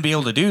mean, we wouldn't be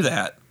able to do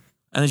that.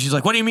 And then she's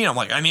like, what do you mean? I'm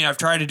like, I mean, I've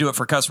tried to do it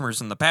for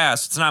customers in the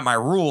past. It's not my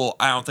rule.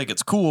 I don't think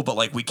it's cool, but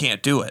like we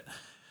can't do it.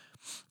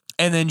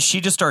 And then she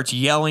just starts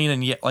yelling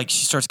and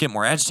she starts getting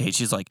more agitated.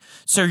 She's like,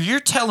 so you're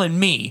telling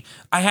me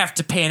I have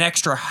to pay an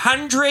extra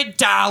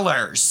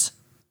 $100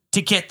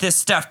 to get this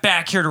stuff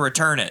back here to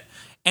return it?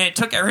 And it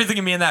took everything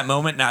in me in that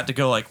moment not to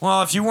go like,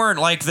 well, if you weren't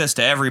like this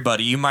to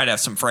everybody, you might have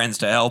some friends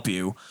to help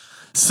you.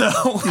 So.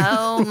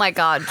 Oh my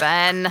God,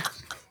 Ben.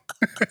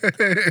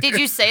 Did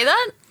you say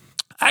that?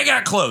 I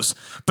got close,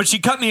 but she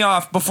cut me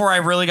off before I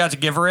really got to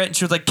give her it. And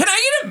she was like, can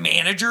I get a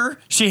manager?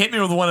 She hit me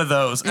with one of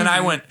those. And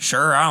I went,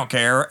 sure, I don't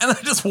care. And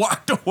I just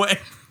walked away.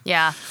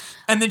 Yeah.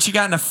 And then she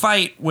got in a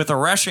fight with a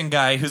Russian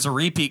guy who's a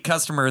repeat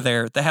customer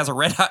there that has a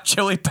Red Hot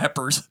Chili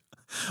Peppers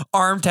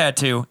arm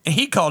tattoo. And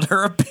he called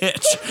her a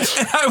bitch.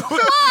 And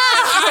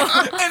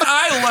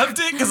I loved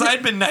it because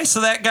I'd been nice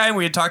to that guy. And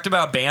we had talked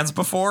about bands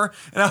before.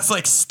 And I was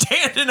like,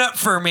 standing up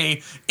for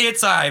me,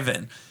 it's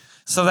Ivan.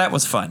 So that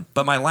was fun.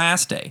 But my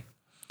last day.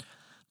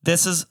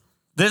 This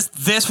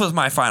was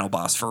my final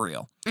boss for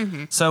real.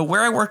 Mm-hmm. So where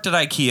I worked at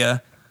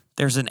IKEA,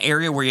 there's an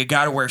area where you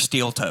got to wear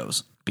steel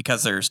toes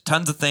because there's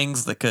tons of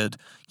things that could,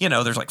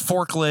 there's like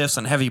forklifts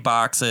and heavy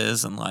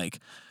boxes and like,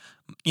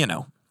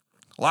 a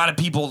lot of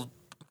people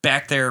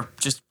back there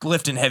just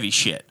lifting heavy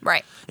shit.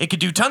 Right. It could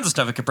do tons of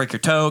stuff. It could break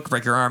your toe, it could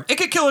break your arm. It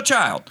could kill a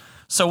child.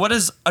 So what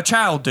does a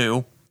child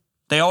do?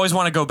 They always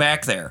want to go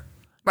back there.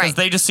 Because Right.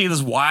 they just see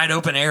this wide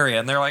open area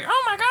and they're like,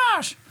 oh my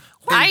gosh.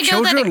 And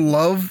children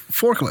love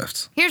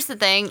forklifts. Here's the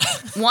thing.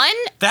 One,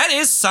 That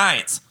is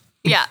science.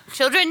 yeah,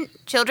 children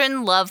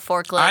love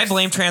forklifts. I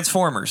blame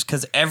Transformers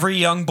because every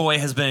young boy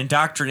has been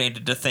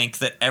indoctrinated to think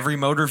that every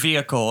motor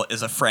vehicle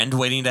is a friend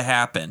waiting to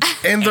happen.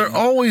 And they're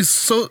always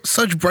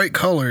such bright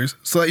colors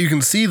so that you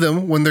can see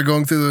them when they're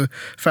going through the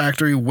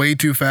factory way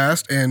too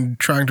fast and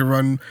trying to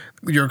run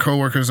your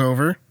coworkers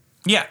over.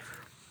 Yeah.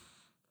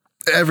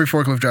 Every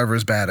forklift driver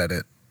is bad at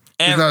it.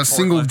 There's Every not a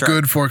single forklift driver.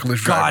 good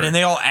forklift driver. God, and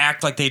they all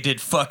act like they did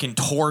fucking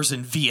tours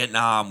in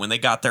Vietnam when they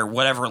got their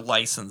whatever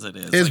license it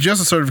is. It's Like,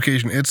 just a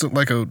certification. It's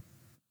like a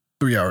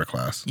 3-hour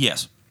class.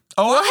 yes.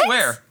 Oh, I'm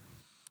aware.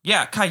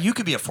 Yeah, Kai, you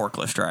could be a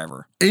forklift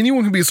driver.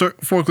 Anyone can be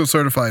forklift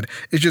certified.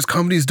 It's just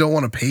companies don't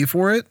want to pay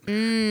for it,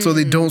 so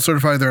they don't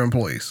certify their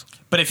employees.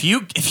 But if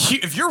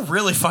you're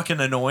really fucking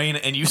annoying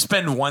and you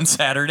spend one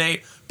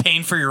Saturday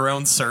paying for your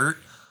own cert,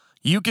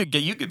 you could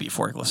be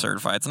forklift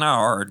certified. It's not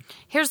hard.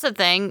 Here's the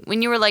thing.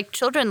 When you were like,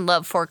 children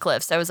love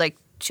forklifts, I was like,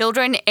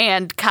 children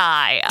and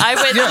Kai. I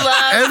would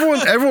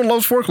love Everyone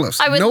loves forklifts.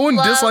 I would No one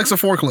love- dislikes a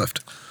forklift.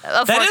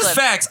 a That is forklift.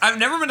 facts. I've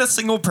never met a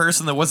single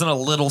person that wasn't a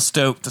little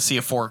stoked to see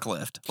a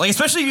forklift. Like,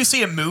 especially if you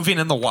see it moving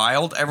in the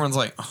wild, everyone's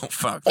like, oh,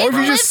 fuck. Or if you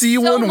just lifts see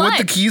so one with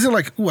the much. keys and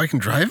like, ooh, I can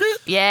drive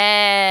it?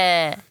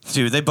 Yeah.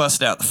 Dude, they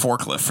busted out the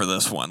forklift for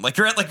this one. Like,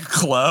 you're at like a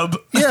club.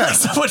 Yeah. Like,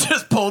 someone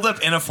just pulled up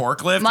in a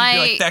forklift. You'd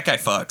be like, that guy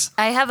fucks.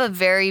 I have a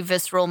very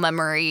visceral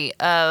memory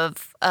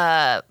of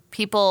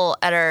people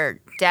at our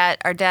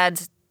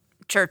dad's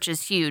church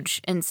is huge,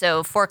 and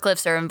so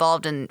forklifts are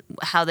involved in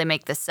how they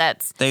make the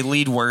sets. They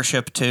lead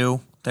worship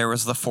too. There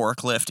was the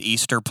forklift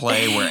Easter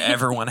play where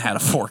everyone had a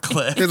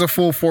forklift. There's a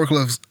full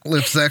forklift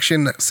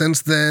section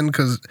since then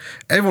because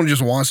everyone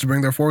just wants to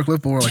bring their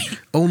forklift, but we're like,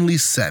 only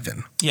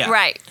 7. Yeah.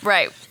 Right.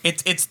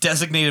 It's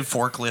designated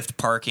forklift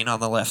parking on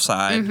the left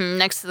side.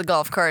 Next to the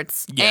golf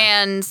carts.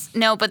 Yeah. And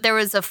no, but there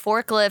was a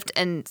forklift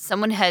and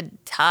someone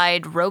had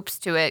tied ropes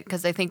to it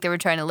because I think they were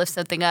trying to lift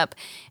something up.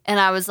 And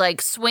I was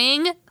like,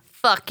 swing?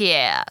 Fuck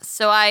yeah.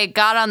 So I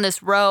got on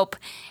this rope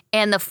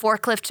and the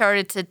forklift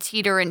started to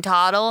teeter and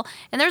toddle.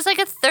 And there's like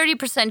a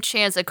 30%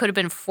 chance I could have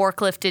been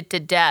forklifted to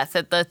death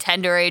at the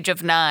tender age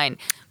of 9.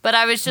 But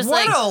I was just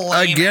What like, a lame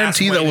I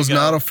guarantee ass way that was to go.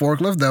 not a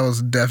forklift. That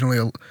was definitely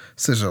a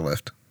scissor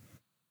lift.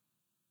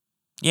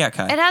 Yeah,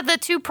 Kai. it had the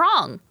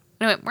 2-prong.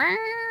 And it went,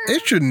 "Wah."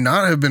 It should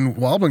not have been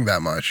wobbling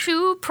that much.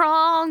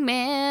 2-prong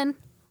man.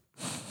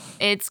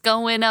 It's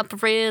going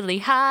up really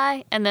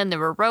high. And then there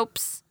were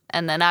ropes.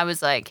 And then I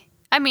was like,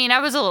 I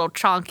was a little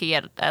chonky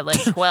at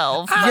like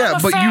 12. Yeah,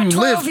 but you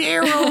lift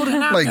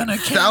and I'm like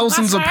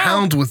thousands of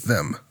pounds with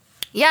them.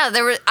 Yeah,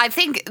 there were, I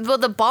think,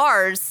 the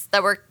bars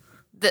that were,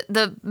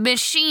 the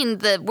machine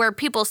where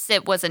people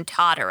sit wasn't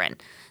tottering.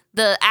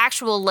 The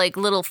actual like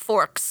little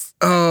forks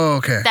Oh,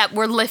 okay. that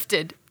were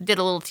lifted did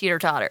a little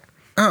teeter-totter.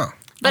 Oh,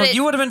 But Oh, it,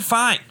 you would have been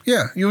fine.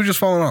 yeah, you were just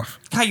falling off.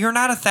 Kai, you're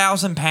not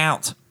 1,000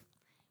 pounds.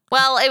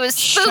 well, it was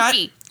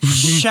spooky.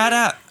 Shut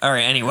up. All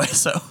right, anyway,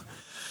 so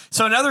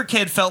another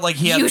kid felt like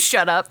he had... You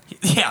shut up.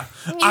 Yeah.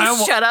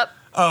 You shut up.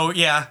 Oh,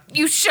 yeah.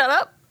 You shut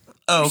up.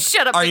 Oh,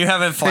 Shut up. Are you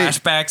having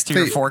flashbacks to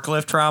your hey.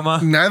 forklift trauma?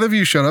 Neither of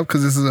you shut up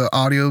because this is an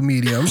audio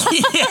medium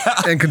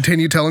and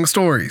continue telling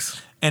stories.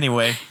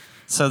 Anyway,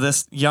 so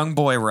this young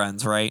boy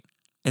runs, right?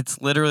 It's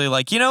literally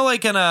like,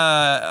 like in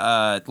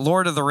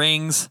Lord of the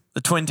Rings,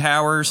 the Twin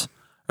Towers,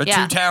 or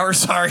Yeah. 2 Towers,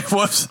 sorry,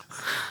 whoops.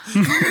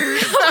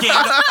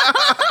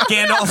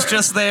 Gandalf's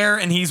just there,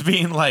 and he's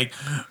being like,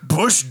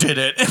 Bush did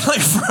it. And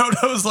like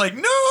Frodo's like,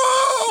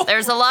 no!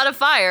 There's a lot of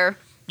fire.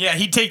 Yeah,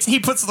 he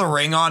puts the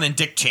ring on, and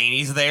Dick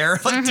Cheney's there.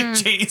 Like, Dick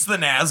Cheney's the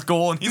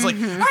Nazgul, and he's like,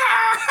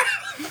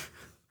 ah!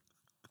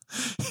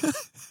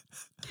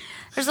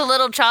 There's a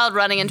little child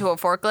running into a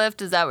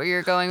forklift. Is that what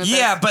you're going with?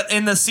 Yeah, this? but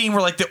in the scene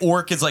where like the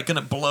orc is like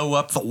gonna blow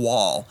up the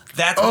wall,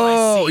 that's what I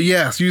Oh, see.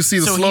 yes. You see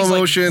the So slow he's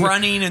motion. like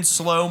running in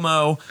slow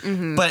mo,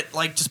 but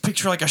like just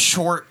picture like a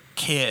short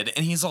kid,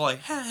 and he's all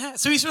like, ha, ha.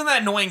 So he's doing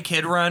that annoying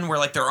kid run where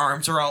like their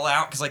arms are all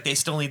out because like they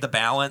still need the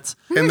balance,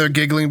 and they're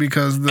giggling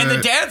because and the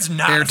dad's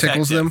not air effective.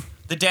 tickles them.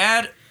 The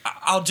dad,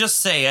 I'll just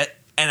say it,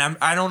 and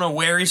I don't know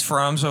where he's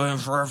from, so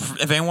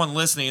if anyone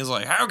listening is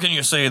like, how can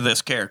you say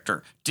this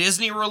character?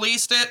 Disney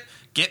released it.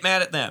 Get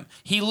mad at them.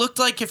 He looked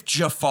like if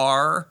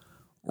Jafar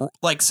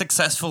like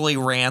successfully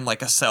ran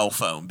like a cell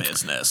phone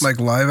business. Like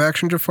live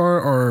action Jafar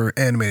or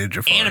animated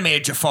Jafar?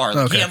 Animated Jafar.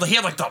 Like, Okay. he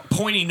had like the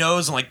pointy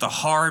nose and like the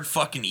hard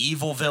fucking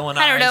evil villain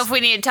eyes. I don't know if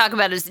we need to talk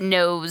about his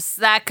nose.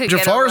 That could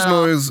Jafar's get a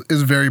little, nose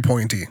is very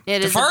pointy.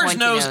 It is a Jafar's pointy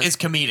nose is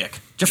comedic.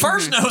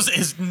 Jafar's nose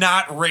is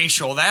not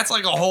racial. That's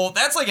like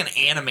that's like an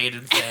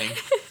animated thing.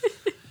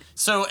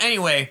 So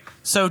anyway,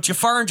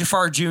 Jafar and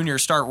Jafar Jr.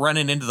 start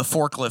running into the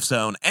forklift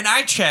zone, and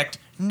I checked,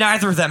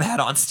 neither of them had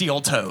on steel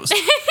toes.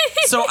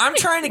 So I'm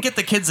trying to get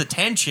the kids'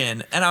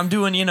 attention, and I'm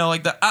doing,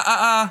 like the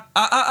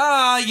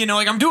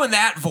like I'm doing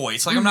that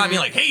voice. Like I'm not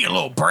being like, hey, you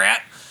little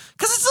brat.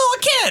 Because it's still a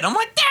kid. I'm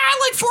like,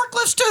 I like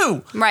forklifts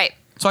too. Right.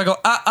 So I go,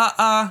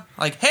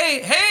 like,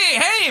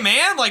 hey,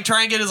 man, like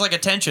try and get his like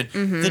attention.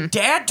 The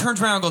dad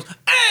turns around and goes,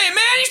 hey,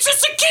 man, he's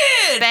just a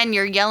kid. Ben,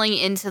 you're yelling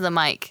into the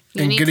mic.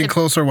 You And need getting to,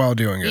 closer while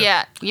doing it.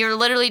 Yeah, you're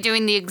literally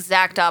doing the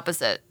exact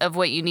opposite of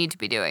what you need to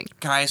be doing.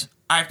 Guys,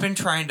 I've been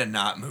trying to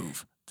not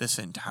move this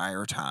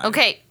entire time.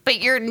 Okay, but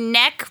your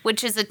neck,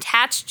 which is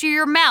attached to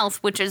your mouth,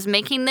 which is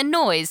making the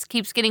noise,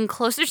 keeps getting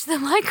closer to the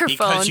microphone.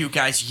 Because you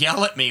guys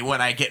yell at me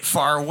when I get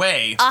far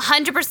away.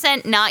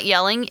 100% not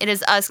yelling. It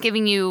is us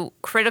giving you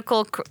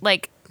critical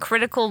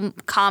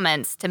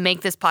comments to make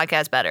this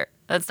podcast better.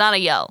 That's not a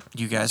yell.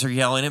 You guys are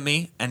yelling at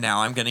me, and now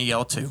I'm going to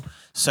yell too.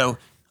 So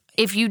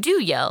if you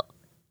do yell,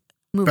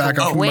 move Back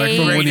up from the away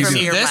microphone You ready when to you from do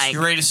see your this? mic.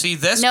 You ready to see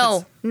this?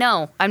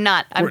 No, I'm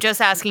not. I'm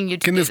just asking you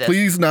to Can do this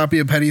please not be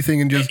a petty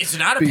thing and just It's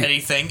not a petty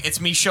thing.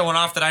 It's me showing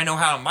off that I know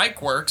how a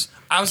mic works.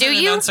 I was Do in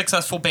an you?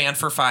 unsuccessful band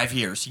for 5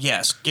 years.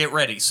 Yes, get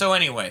ready. So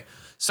anyway,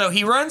 so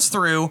he runs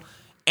through,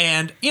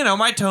 and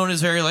my tone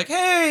is very like,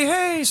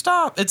 hey,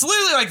 stop. It's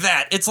literally like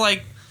that. It's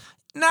like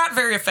not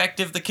very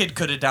effective. The kid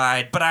could have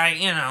died, but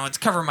it's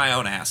covering my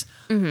own ass.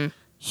 Mm-hmm.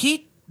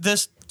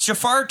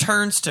 Jafar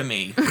turns to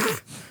me.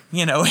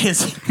 His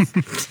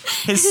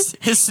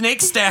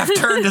snake staff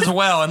turned as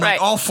well, and Right.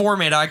 all four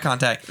made eye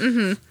contact.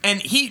 Mm-hmm.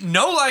 And he,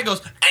 no lie, goes,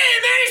 "Hey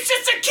man, it's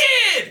just a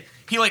kid."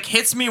 He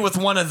hits me with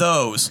one of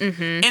those,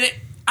 and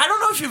I don't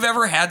know if you've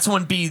ever had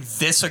someone be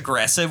this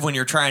aggressive when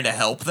you're trying to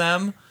help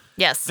them.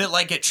 Yes.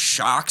 That it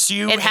shocks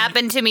you. It and-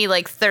 happened to me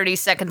 30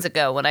 seconds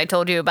ago when I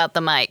told you about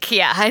the mic.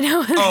 Yeah, I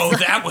know. Oh,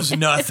 that was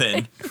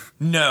nothing.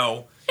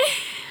 No.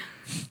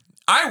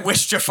 I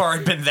wish Jafar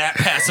had been that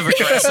passive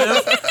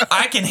aggressive.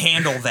 I can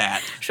handle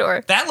that.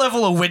 Sure. That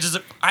level of widgets,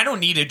 I don't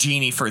need a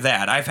genie for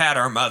that. I've had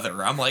our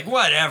mother. I'm like,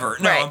 whatever.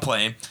 No, Right. I'm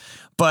playing.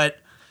 But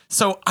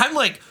so I'm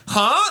like,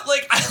 huh?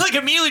 I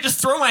immediately just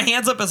throw my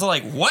hands up as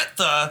what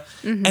the?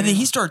 And then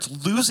he starts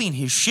losing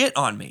his shit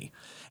on me.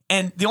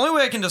 And the only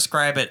way I can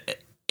describe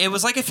it, it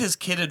was like if his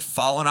kid had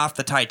fallen off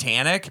the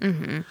Titanic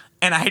and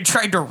I had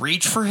tried to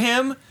reach for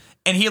him.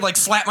 And he'd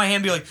slap my hand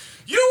and be like,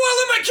 "You don't want to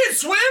let my kid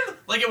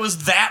swim?" It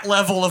was that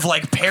level of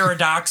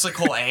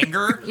paradoxical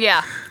anger.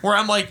 Yeah. Where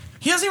I'm like,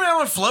 he doesn't even have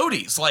on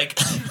floaties.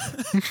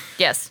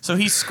 Yes. So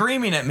he's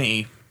screaming at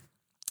me,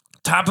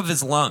 top of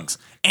his lungs.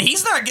 And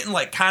he's not getting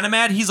kind of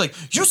mad. He's like,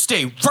 "You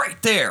stay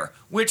right there."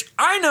 Which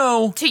I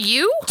know, To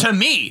you? to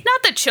me,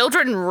 Not the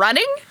children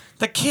running?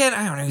 the kid,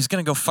 I don't know, he's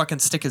going to go fucking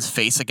stick his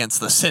face against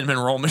the cinnamon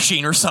roll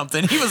machine or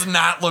something. He was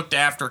not looked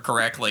after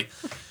correctly.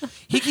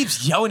 He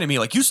keeps yelling at me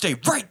 "You stay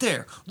right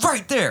there,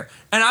 right there."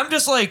 And I'm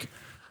just I'm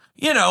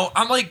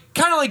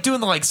kind of doing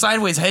the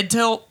sideways head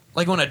tilt,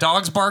 when a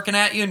dog's barking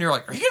at you and you're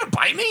like, "Are you going to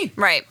bite me?"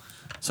 Right.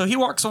 So he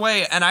walks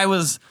away, and I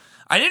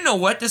didn't know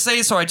what to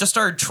say, so I just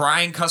started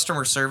trying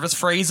customer service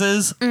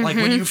phrases, like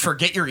when you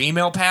forget your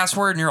email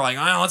password and you're like,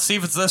 "Oh, let's see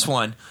if it's this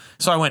one."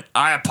 So I went,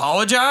 "I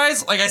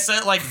apologize." I said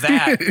it like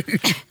that.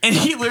 And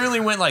he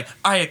literally went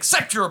 "I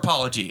accept your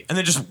apology," and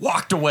then just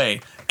walked away.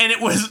 And it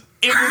was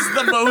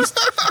the most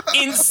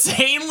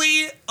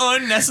insanely,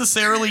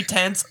 unnecessarily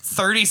tense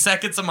 30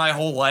 seconds of my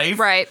whole life.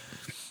 Right.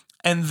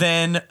 And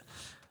then,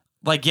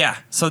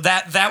 so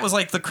that was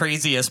the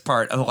craziest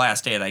part of the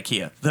last day at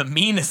IKEA. The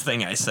meanest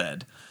thing I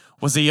said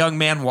was a young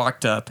man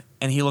walked up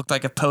and he looked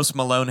like if Post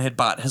Malone had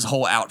bought his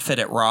whole outfit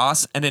at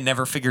Ross and had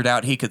never figured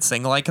out he could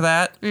sing like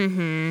that.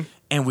 Mm-hmm.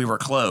 And we were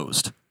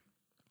closed.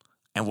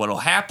 And what'll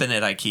happen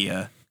at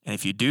IKEA, and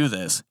if you do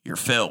this, you're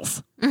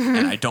filth. Mm-hmm.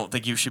 And I don't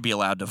think you should be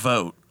allowed to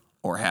vote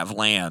or have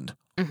land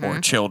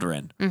or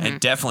children, and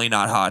definitely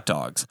not hot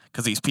dogs,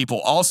 because these people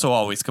also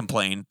always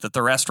complain that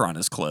the restaurant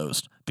is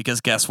closed,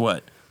 because guess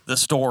what? The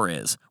store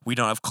is. We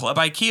don't have Club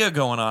IKEA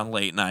going on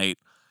late night,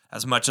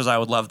 as much as I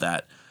would love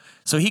that.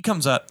 So he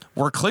comes up,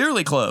 we're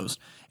clearly closed.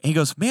 And he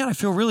goes, "Man, I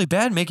feel really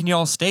bad making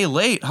y'all stay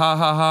late. Ha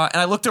ha ha." And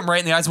I looked him right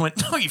in the eyes and went,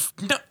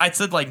 no. I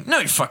said "No,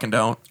 you fucking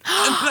don't."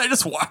 And then I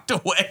just walked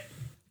away.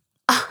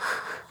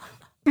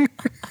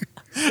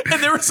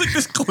 And there was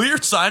this clear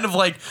sign of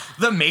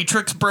the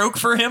Matrix broke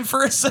for him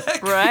for a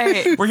sec.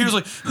 Right. Where he was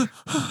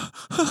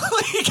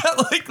he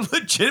got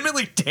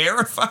legitimately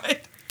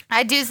terrified.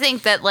 I do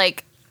think that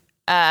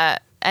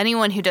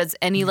anyone who does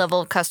any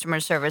level of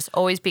customer service,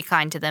 always be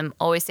kind to them.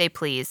 Always say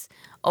please.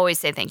 Always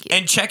say thank you.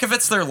 And check if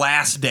it's their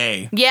last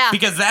day. Yeah.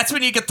 Because that's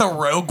when you get the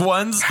rogue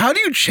ones. How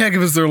do you check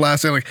if it's their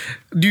last day?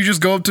 Do you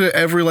just go up to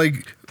every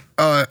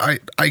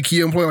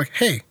IKEA employee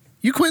 "Hey,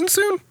 you quitting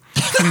soon?"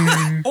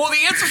 Well,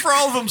 the answer for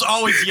all of them is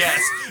always yes.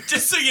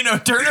 Just so you know,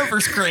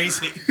 turnover's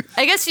crazy.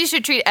 I guess you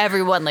should treat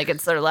everyone like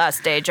it's their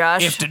last day,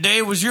 Josh. If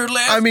today was your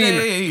last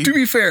day. To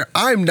be fair,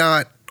 I'm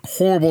not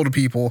horrible to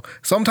people.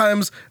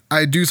 Sometimes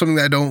I do something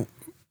that I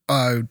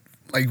don't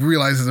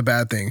realize is a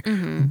bad thing.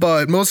 Mm-hmm.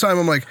 But most of the time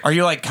I'm like, Are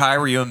you like Kai,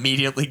 where you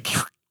immediately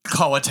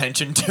call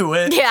attention to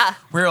it? Yeah.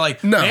 Where you're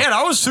like, No. "Man,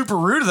 I was super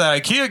rude to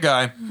that IKEA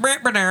guy."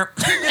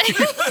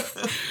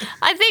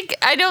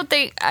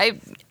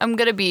 I'm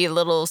going to be a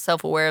little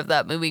self-aware of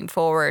that moving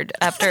forward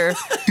after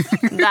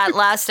that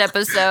last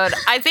episode.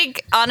 I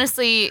think,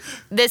 honestly,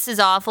 this is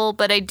awful,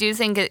 but I do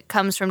think it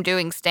comes from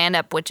doing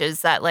stand-up, which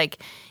is that,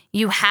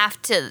 you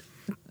have to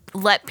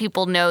let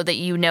people know that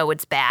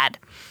it's bad.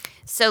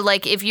 So,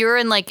 if you're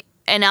in,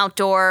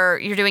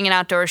 you're doing an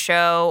outdoor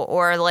show,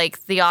 or,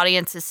 the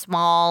audience is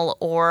small,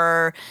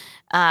 or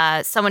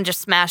someone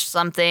just smashed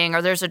something,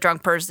 or there's a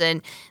drunk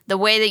person, the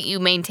way that you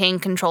maintain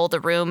control of the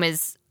room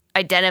is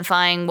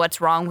identifying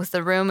what's wrong with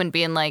the room and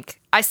being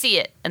 "I see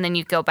it," and then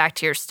you go back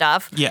to your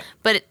stuff. Yeah.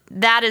 But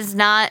that is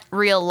not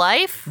real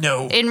life.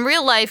 No. In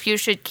real life, you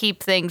should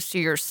keep things to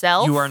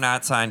yourself. You are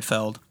not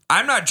Seinfeld.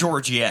 I'm not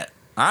George yet.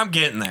 I'm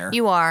getting there.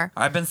 You are.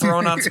 I've been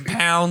throwing on some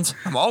pounds.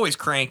 I'm always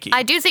cranky.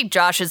 I do think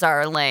Josh is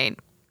our Elaine.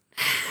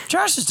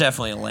 Josh is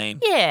definitely Elaine.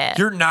 Yeah.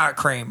 You're not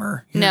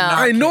Kramer. You're No. not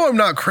I know I'm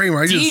not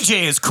Kramer.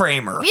 DJ is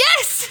Kramer.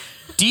 Yes.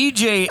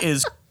 DJ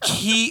is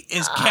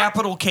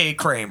capital K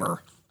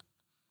Kramer.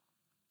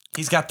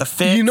 He's got the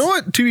fit. You know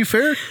what? To be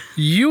fair,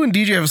 you and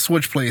DJ have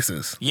switched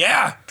places.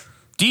 Yeah.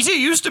 DJ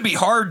used to be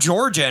hard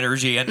George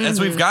energy, and as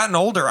we've gotten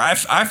older,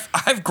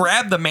 I've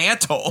grabbed the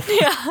mantle.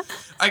 Yeah.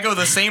 I go to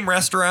the same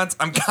restaurants.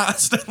 I'm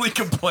constantly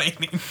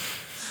complaining.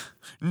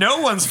 No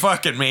one's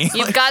fucking me.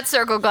 You've got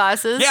circle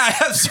glasses. Yeah, I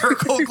have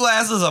circle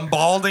glasses. I'm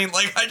balding.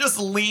 Like, I just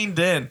leaned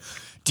in.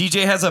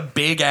 DJ has a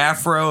big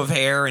afro of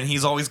hair, and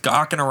he's always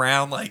gawking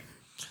around like.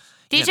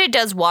 DJ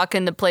does walk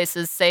into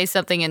places, say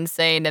something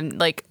insane, and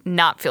like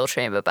not feel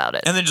shame about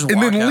it. And then just And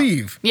walk then out.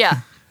 leave.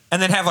 Yeah.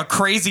 And then have a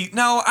crazy.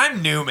 No,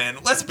 I'm Newman.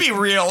 Let's be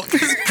real.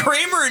 Because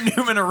Kramer and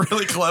Newman are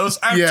really close.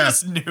 I'm Yeah.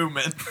 just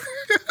Newman.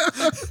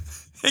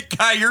 Hey,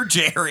 Guy, you're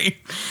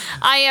Jerry.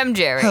 I am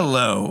Jerry.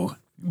 Hello,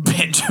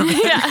 Benjamin.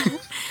 Yeah.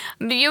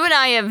 You and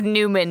I have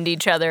Newmaned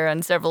each other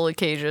on several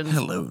occasions.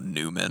 Hello,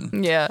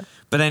 Newman. Yeah.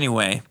 But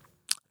anyway,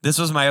 this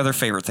was my other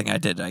favorite thing I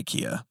did at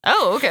IKEA.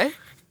 Oh, okay.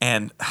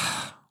 And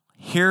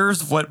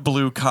here's what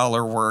blue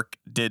collar work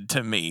did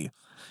to me.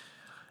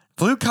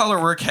 Blue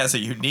collar work has a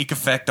unique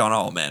effect on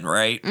all men,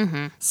 right?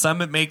 Mm-hmm.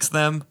 Some it makes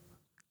them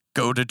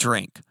go to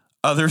drink.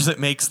 Others it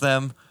makes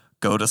them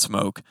go to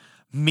smoke.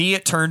 Me,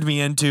 it turned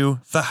me into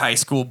the high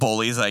school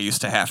bullies I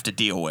used to have to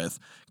deal with.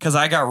 Because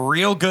I got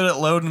real good at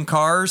loading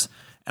cars,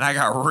 and I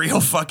got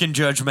real fucking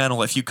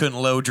judgmental if you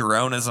couldn't load your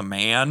own as a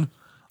man.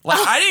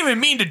 Like, I didn't even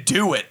mean to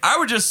do it. I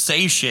would just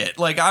say shit.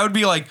 Like, I would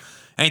be like,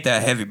 ain't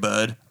that heavy,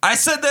 bud? I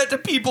said that to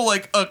people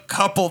like a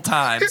couple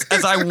times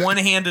as I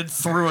one-handed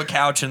through a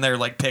couch in their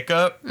like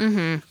pickup.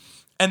 Mm-hmm.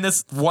 And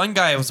this one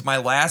guy, it was my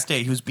last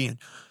day, he was being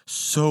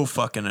so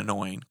fucking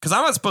annoying. Because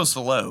I'm not supposed to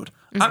load.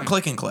 Mm-hmm. I'm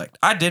click and collect.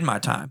 I did my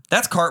time.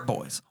 That's cart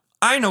boys.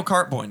 I ain't no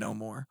cart boy no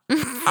more.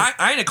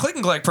 I ain't a click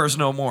and collect person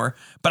no more.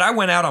 But I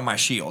went out on my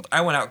shield.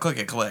 I went out click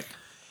and collect.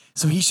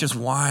 So he's just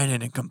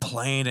whining and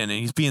complaining, and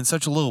he's being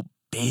such a little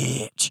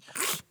bitch.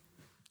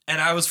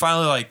 And I was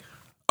finally like,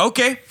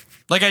 okay.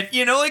 Like,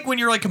 like when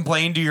you're like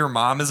complaining to your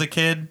mom as a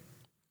kid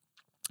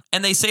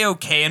and they say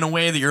okay in a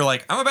way that you're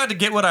like, I'm about to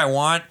get what I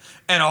want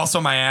and also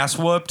my ass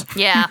whooped.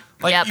 Yeah.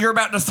 Like, yep. you're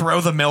about to throw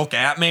the milk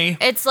at me.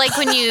 It's like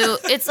when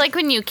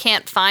you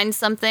can't find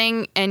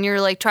something and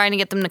you're like trying to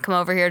get them to come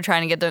over here,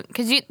 trying to get them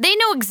because they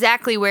know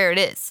exactly where it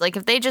is. Like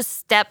if they just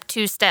step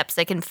 2 steps,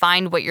 they can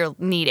find what you're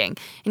needing,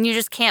 and you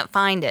just can't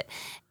find it.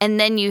 And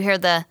then you hear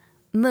the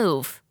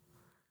move,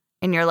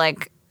 and you're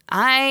like,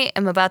 I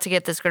am about to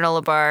get this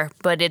granola bar,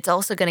 but it's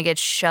also going to get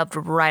shoved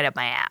right up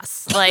my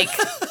ass. Like,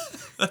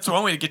 That's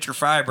one way to get your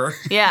fiber.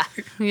 yeah.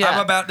 I'm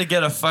about to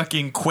get a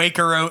fucking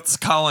Quaker Oats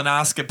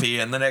colonoscopy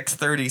in the next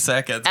 30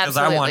 seconds because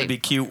I want Absolutely. to be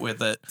cute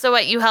with it. So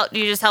what, you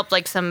just helped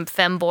like some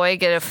femboy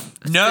get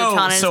a No,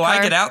 futon in his so I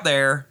car? get out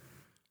there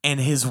and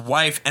his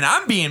wife, and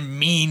I'm being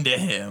mean to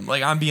him.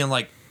 Like, I'm being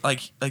like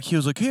he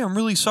was like, hey, I'm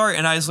really sorry.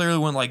 And I just literally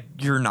went like,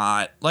 you're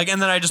not. Like,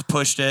 and then I just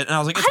pushed it. And I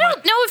was like, I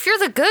don't know if you're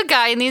the good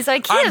guy in these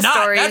IKEA I'm not.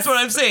 stories. That's what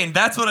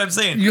I'm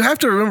saying. You have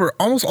to remember,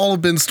 almost all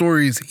of Ben's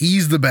stories,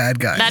 he's the bad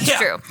guy. That's Yeah.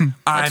 true.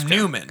 I'm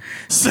Newman.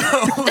 So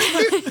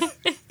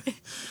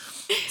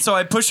so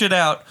I push it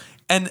out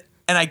and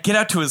I get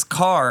out to his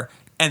car,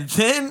 and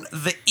then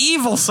the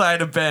evil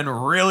side of Ben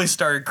really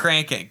started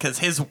cranking because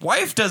his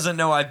wife doesn't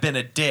know I've been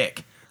a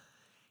dick.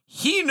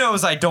 He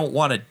knows I don't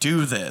want to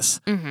do this.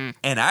 Mm-hmm.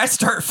 And I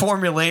start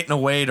formulating a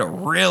way to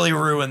really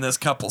ruin this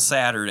couple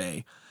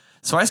Saturday.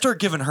 So I start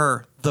giving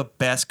her the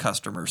best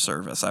customer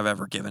service I've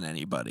ever given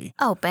anybody.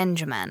 Oh,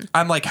 Benjamin.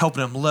 I'm like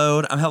helping him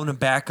load. I'm helping him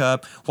back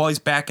up. While he's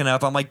backing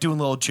up, I'm like doing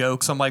little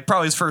jokes. I'm like,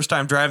 probably his first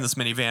time driving this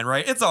minivan,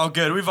 right? It's all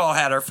good. We've all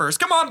had our first.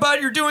 Come on, bud.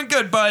 You're doing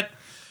good, bud.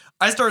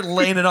 I start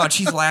laying it on.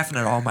 She's laughing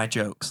at all my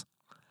jokes.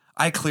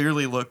 I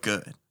clearly look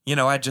good.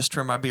 I just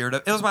trimmed my beard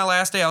up. It was my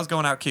last day. I was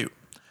going out cute.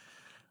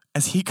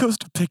 As he goes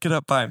to pick it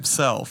up by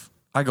himself,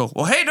 I go,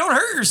 well, hey, don't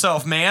hurt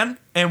yourself, man.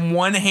 And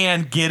one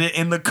hand get it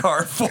in the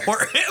car for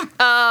him.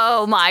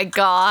 Oh, my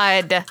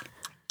God.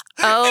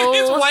 And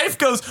his Oh, wife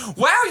goes,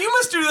 wow, you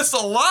must do this a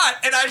lot.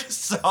 And I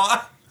just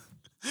saw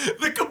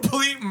the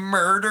complete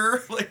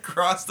murder like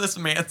cross this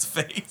man's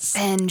face.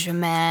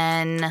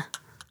 Benjamin.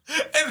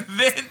 And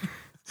then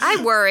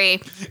I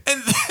worry.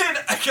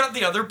 I got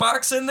the other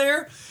box in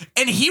there.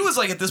 And he was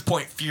like at this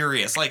point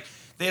furious. Like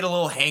they had a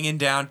little hanging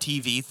down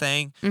TV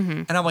thing.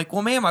 Mm-hmm. And I'm like,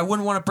 well, ma'am, I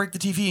wouldn't want to break the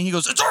TV. And he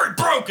goes, it's already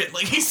broken.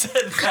 Like he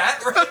said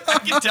that, right? I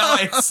can tell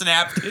I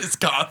snapped his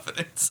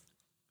confidence.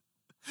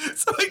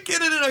 So I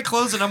get it and I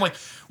close it. And I'm like,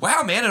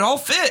 wow, man, it all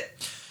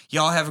fit.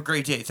 Y'all have a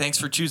great day. Thanks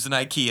for choosing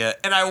IKEA.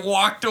 And I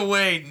walked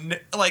away.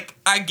 Like,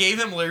 I gave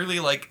him literally,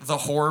 like, the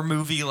horror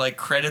movie, like,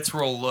 credits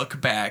roll look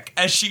back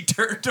as she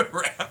turned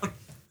around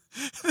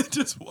and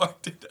just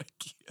walked into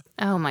IKEA.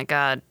 Oh, my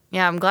God.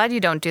 Yeah, I'm glad you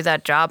don't do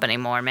that job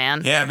anymore,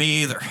 man. Yeah,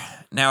 me either.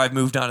 Now I've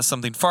moved on to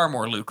something far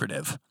more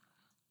lucrative.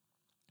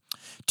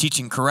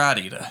 Teaching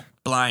karate to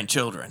blind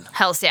children.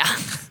 Hells yeah.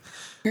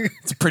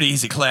 It's a pretty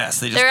easy class.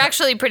 They're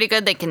actually pretty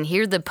good. They can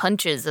hear the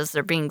punches as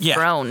they're being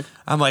thrown.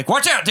 I'm like,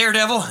 watch out,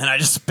 Daredevil, and I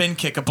just spin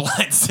kick a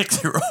blind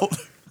 6-year-old.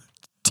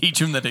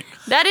 Teach him that.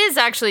 That is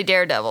actually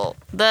Daredevil.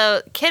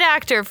 The kid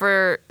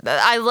actor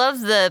I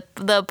love the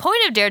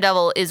point of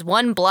Daredevil is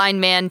one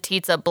blind man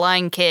teaches a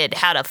blind kid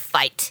how to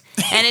fight.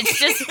 And it's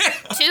just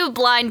two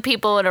blind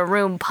people in a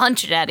room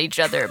punching at each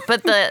other.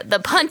 But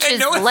the punches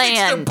no one land.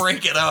 thinks to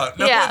break it up.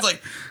 No one's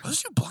like,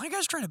 those two blind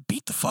guys trying to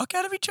beat the fuck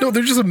out of each other? No,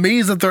 they're just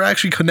amazed that they're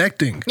actually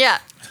connecting. Yeah.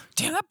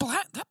 Damn, that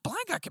blind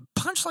guy can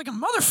punch like a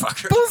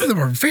motherfucker. Both of them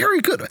are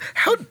very good.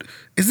 How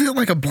is it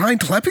like a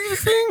blind telepathy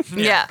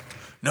thing? Yeah.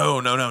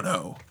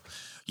 No.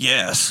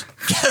 Yes.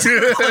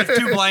 Like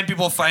two blind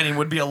people fighting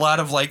would be a lot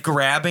of like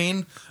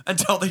grabbing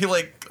until they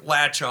like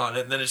latch on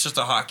it, and then it's just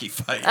a hockey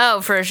fight. Oh,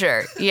 for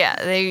sure.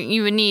 Yeah.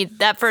 You would need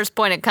that first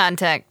point of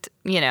contact,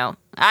 you know.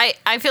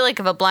 I feel like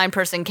if a blind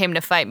person came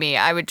to fight me,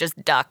 I would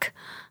just duck.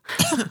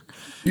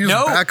 You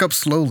just back up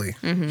slowly.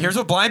 Mm-hmm. Here's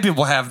what blind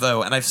people have,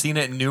 though, and I've seen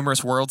it in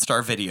numerous World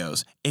Star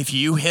videos. If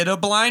you hit a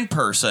blind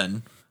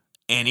person,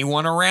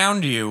 anyone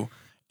around you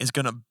is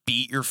going to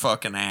beat your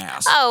fucking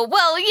ass. Oh,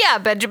 well, yeah,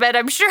 Benjamin,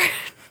 I'm sure.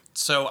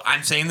 So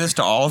I'm saying this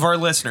to all of our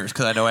listeners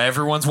because I know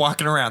everyone's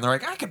walking around. They're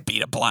like, I could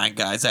beat a blind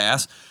guy's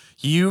ass.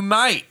 You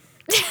might.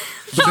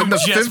 But then the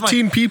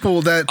 15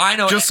 people that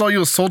just saw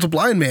you assault a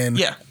blind man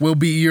will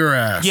beat your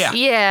ass. Yeah.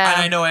 Yeah.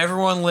 And I know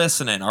everyone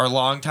listening, our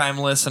longtime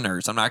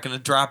listeners, I'm not going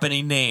to drop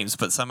any names,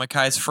 but some of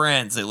Kai's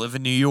friends, they live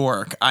in New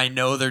York. I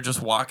know they're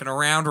just walking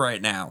around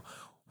right now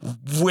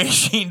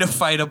wishing to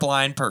fight a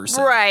blind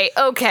person. Right,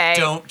 okay.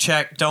 Don't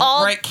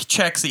write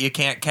checks that you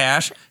can't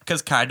cash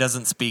because Kai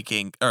doesn't speak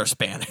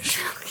Spanish.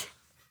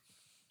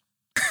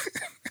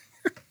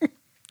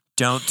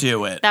 Don't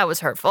do it. That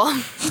was hurtful.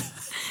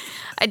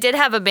 I did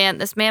have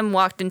this man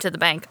walked into the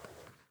bank.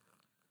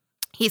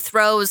 He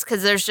throws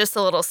because there's just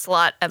a little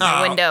slot at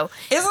my window.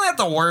 Isn't that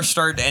the worst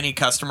start to any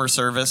customer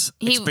service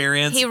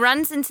experience? He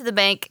runs into the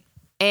bank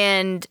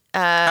and...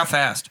 How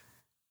fast?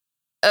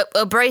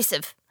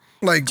 Abrasive.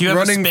 Like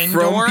running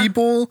from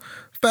people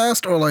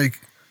fast or like...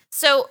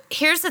 So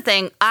here's the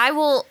thing.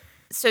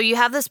 So you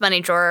have this money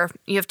drawer.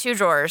 You have two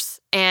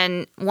drawers.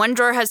 And one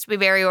drawer has to be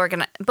very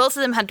organized. Both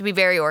of them have to be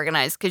very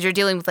organized because you're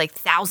dealing with like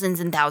thousands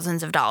and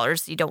thousands of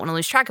dollars. You don't want to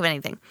lose track of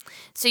anything.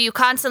 So you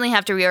constantly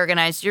have to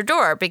reorganize your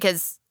drawer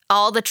because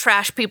all the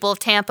trash people of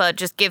Tampa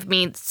just give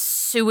me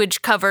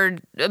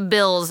sewage-covered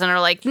bills and are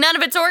like, none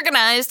of it's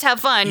organized. Have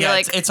fun. Yeah, you're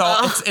like,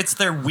 it's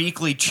their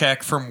weekly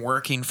check from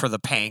working for the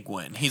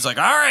Penguin. He's like,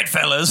 all right,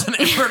 fellas, and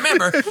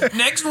remember,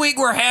 next week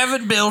we're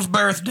having Bill's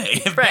birthday.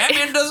 If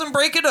Batman doesn't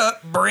break it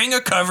up, bring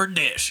a covered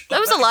dish. That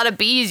was a lot of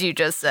B's you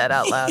just said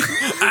out loud.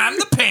 I'm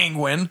the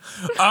Penguin.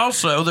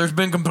 Also, there's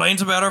been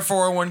complaints about our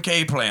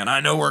 401k plan. I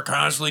know we're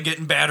constantly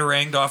getting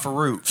bataranged off of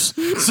roofs.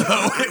 So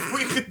if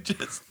we could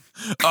just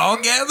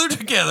all gather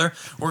together,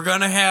 we're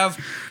going to have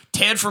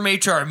Ted from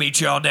HR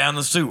meet y'all down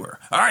the sewer.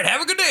 All right,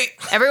 have a good day.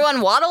 Everyone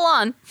waddle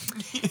on.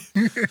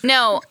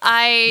 No,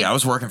 I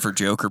was working for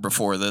Joker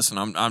before this, and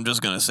I'm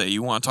just going to say,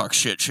 you want to talk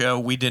shit show?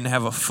 We didn't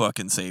have a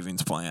fucking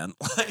savings plan.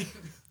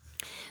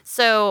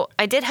 So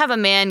I did have a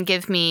man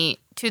give me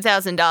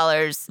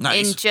 $2,000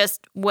 in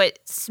just what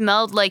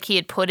smelled like he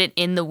had put it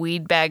in the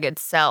weed bag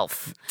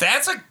itself.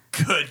 That's a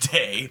good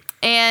day.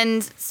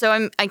 And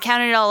so I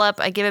counted it all up.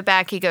 I give it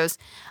back. He goes,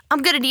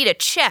 I'm going to need a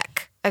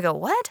check. I go,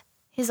 what?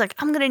 He's like,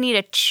 I'm going to need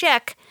a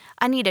check.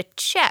 I need a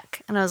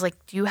check. And I was like,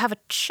 do you have a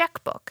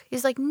checkbook?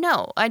 He's like,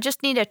 no, I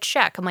just need a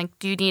check. I'm like,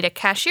 do you need a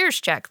cashier's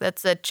check?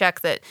 That's a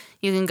check that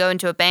you can go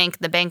into a bank.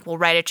 The bank will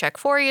write a check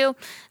for you.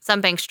 Some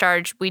banks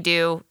charge. We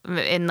do,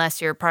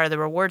 unless you're part of the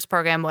rewards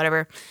program,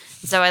 whatever.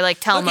 So I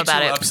tell him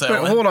about it.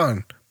 Wait, hold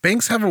on.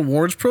 Banks have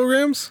rewards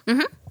programs?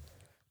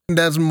 Mm-hmm.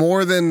 That's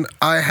more than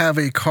I have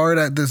a card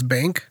at this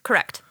bank?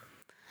 Correct.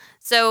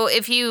 So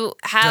if you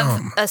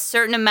have a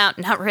certain amount,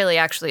 not really,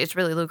 actually, it's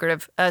really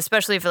lucrative,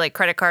 especially for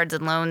credit cards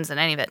and loans and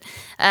any of it.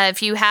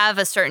 If you have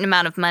a certain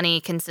amount of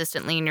money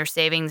consistently in your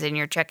savings and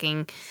your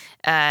checking,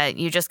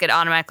 you just get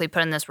automatically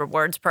put in this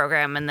rewards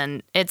program. And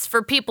then it's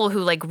for people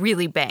who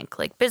really bank,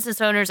 like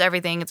business owners,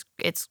 everything.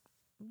 It's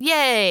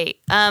yay.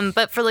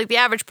 But for the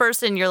average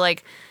person, you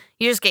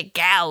just get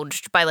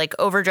gouged by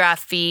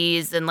overdraft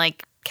fees and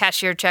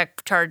cashier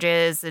check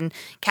charges and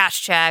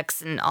cash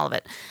checks and all of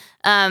it.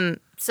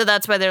 So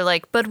that's why they're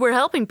like, but we're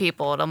helping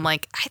people. And I'm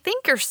like, I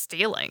think you're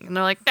stealing. And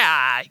they're like,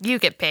 nah, you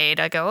get paid.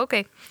 I go,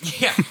 okay.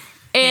 Yeah.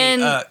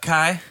 And hey,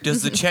 Kai,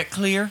 does the check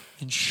clear?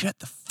 And shut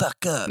the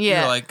fuck up. Yeah.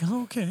 You're like,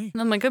 okay. And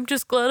I'm like, I'm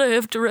just glad I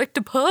have direct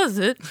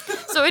deposit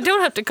so I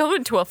don't have to go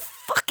into a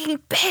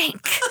fucking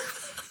bank.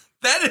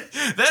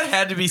 That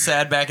had to be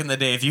sad back in the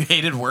day if you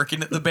hated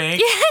working at the bank.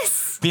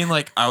 Yes. Being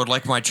like, I would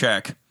like my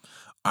check.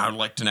 I would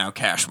like to now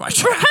cash my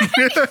check.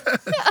 Right?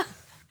 Yeah.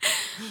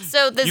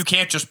 So you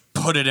can't just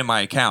put it in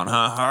my account,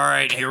 huh? All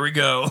right, here we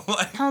go.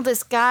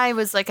 This guy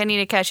was like, I need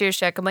a cashier's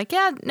check. I'm like,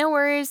 yeah, no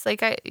worries.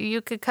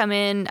 You could come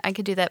in. I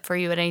could do that for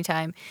you at any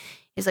time.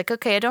 He's like,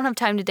 okay, I don't have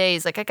time today.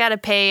 He's like, I got to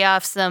pay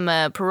off some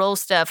parole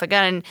stuff. I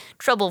got in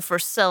trouble for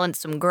selling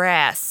some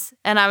grass.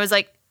 And I was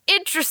like,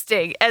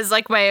 interesting as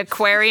like my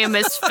aquarium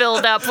is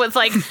filled up with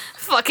like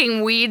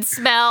fucking weed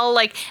smell.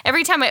 Like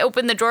every time I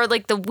open the drawer,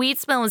 like the weed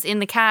smell is in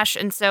the cash,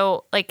 and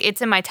so like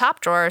it's in my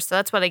top drawer, so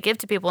that's what I give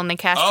to people in the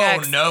cash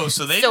checks. Oh no!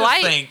 So they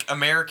just think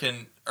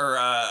American or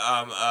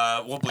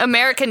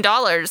American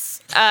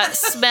dollars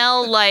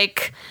smell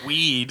like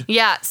weed.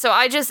 Yeah. So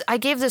I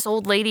gave this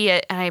old lady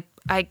it, and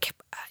I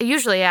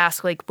usually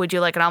ask, like, would you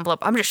like an envelope?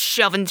 I'm just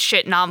shoving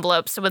shit in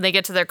envelopes. So when they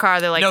get to their car,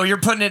 they're like... No, you're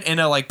putting it in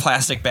a, like,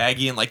 plastic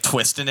baggie and, like,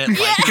 twisting it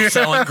like you're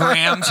selling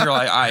grams. You're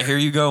like, all right, here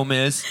you go,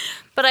 miss.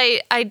 But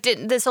I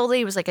didn't... This old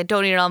lady was like, I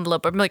don't need an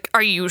envelope. I'm like,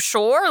 are you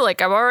sure?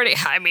 Like,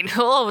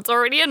 it's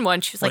already in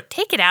one. She was like,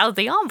 take it out of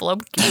the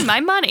envelope. Give me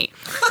my money.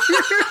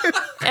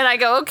 And I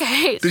go,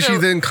 okay. Did she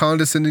then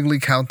condescendingly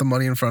count the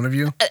money in front of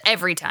you?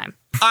 Every time.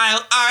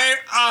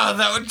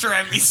 That would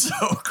drive me so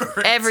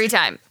crazy. Every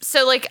time.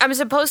 So, like, I'm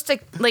supposed to,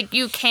 like,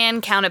 you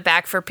can count it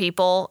back for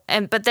people,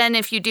 but then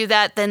if you do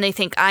that, then they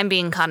think I'm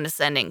being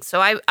condescending.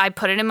 So I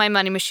put it in my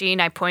money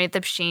machine, I point at the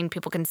machine,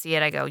 people can see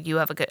it, I go,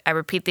 I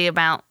repeat the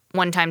amount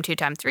 1 time, 2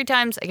 times, 3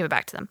 times, I give it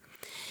back to them.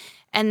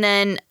 And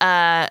then,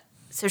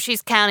 so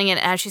she's counting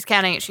it, as she's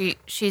counting it, she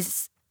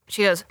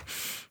goes,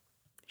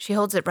 she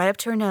holds it right up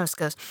to her nose,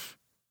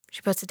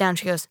 she puts it down,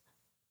 she goes,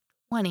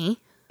 20,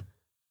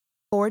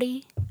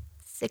 40,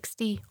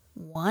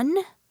 61?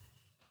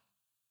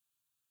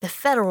 The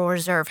Federal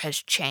Reserve has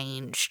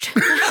changed.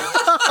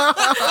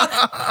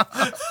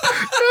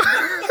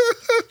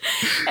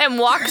 And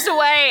walks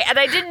away. And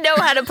I didn't know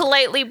how to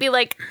politely be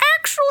like,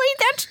 actually,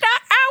 that's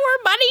not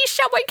our money.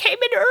 Someone came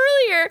in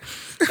earlier.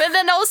 But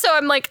then also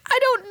I'm like, I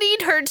don't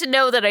need her to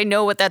know that I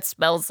know what that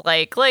smells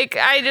like. Like,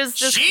 I just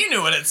She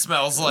knew what it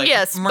smells like.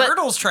 Yes,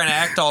 Myrtle's trying to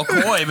act all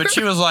coy, but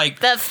she was like...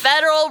 The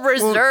Federal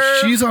Reserve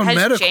she's on has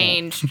medical.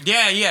 changed.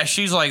 Yeah,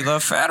 she's like, the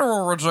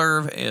Federal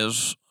Reserve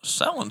is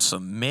selling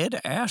some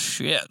mid-ass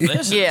shit.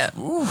 This Yeah. is...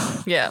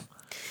 Oof. Yeah.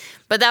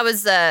 But that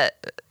was,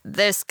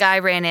 this guy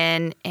ran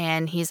in,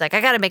 and he's like,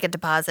 I got to make a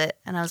deposit.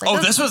 And I was like,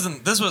 Oh, this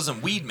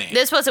wasn't Weed Man.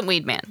 This wasn't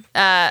Weed Man.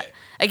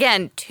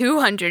 Again,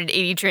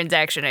 280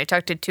 transaction. I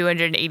talked to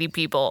 280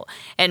 people,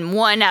 and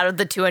 1 out of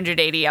the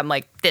 280, I'm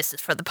like, this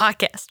is for the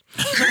podcast.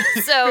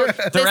 So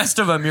the rest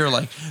of them, you're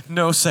like,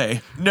 no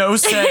say.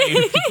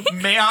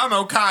 Me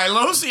amo Kai,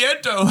 lo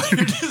siento.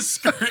 You're just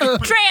screaming.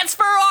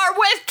 transfer or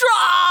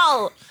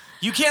withdrawal.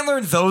 You can't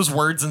learn those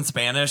words in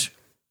Spanish.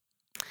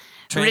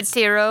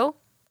 Retiro.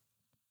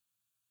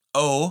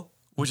 O,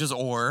 which is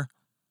or.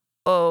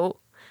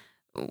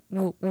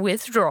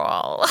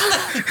 Withdrawal.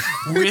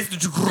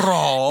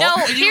 Withdrawal. No,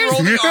 You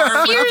roll the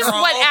R, here's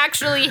withdrawal. what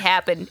actually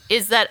happened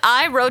is that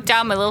I wrote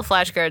down my little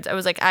flashcards. I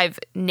was like, I've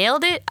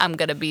nailed it. I'm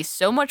going to be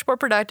so much more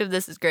productive.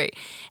 This is great.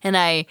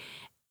 And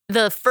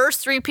the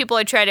first 3 people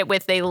I tried it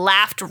with, they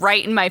laughed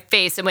right in my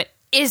face and went,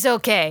 is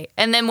okay.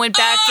 And then went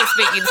back to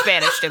speaking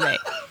Spanish to me.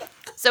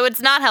 So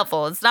it's not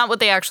helpful. It's not what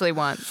they actually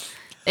want.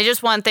 They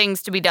just want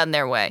things to be done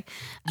their way.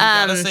 You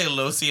gotta say,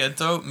 lo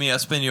siento, mi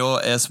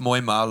español es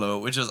muy malo,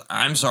 which is,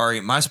 I'm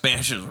sorry, my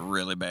Spanish is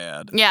really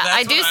bad. Yeah, That's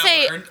I do what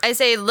say, learned. I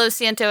say lo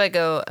siento, I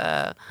go,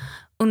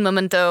 un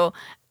momento,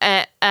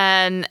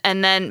 and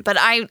then, but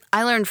I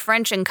learned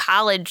French in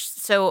college,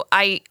 so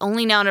I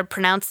only know how to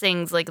pronounce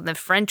things like the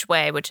French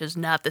way, which is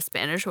not the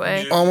Spanish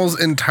way. Almost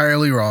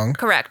entirely wrong.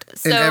 Correct. And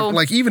So,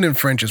 like even in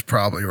French is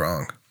probably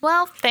wrong.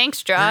 well,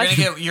 thanks, Josh.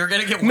 You're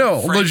gonna get one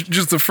No, French,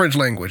 just the French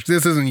language.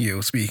 This isn't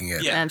you speaking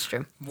it. Yeah. That's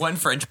true. one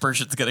French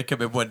person's gonna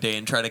come in one day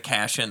and try to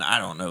cash in, I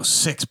don't know,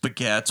 6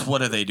 baguettes.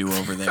 What do they do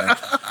over there?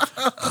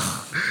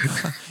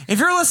 If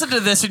you're listening to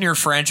this and you're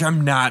French,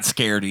 I'm not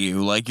scared of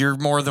you. Like, you're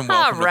more than All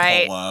welcome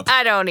right. to pull up.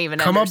 I don't even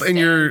Come up in understand.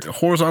 your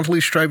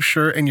horizontally striped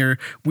shirt and your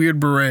weird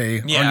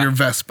beret Yeah. on your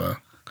Vespa.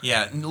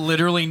 Yeah,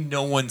 literally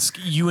no one's...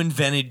 You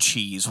invented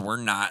cheese.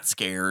 We're not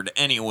scared.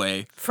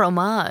 Anyway,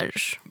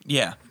 Fromage.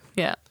 yeah.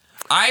 Yeah.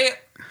 I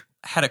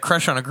had a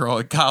crush on a girl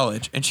at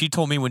college, and she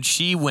told me when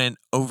she went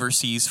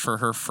overseas for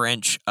her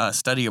French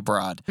study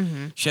abroad,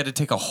 she had to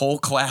take a whole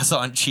class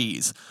on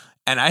cheese.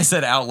 And I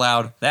said out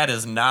loud, that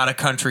is not a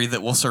country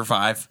that will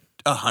survive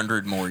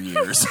 100 more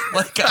years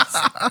like us.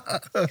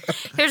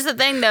 Here's the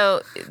thing,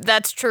 though.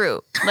 That's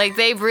true. Like,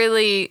 they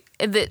really...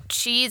 The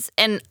cheese...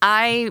 And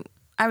I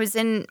was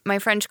in my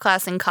French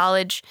class in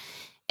college,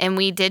 and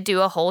we did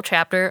do a whole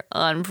chapter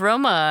on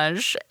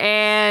fromage.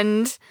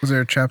 And... Was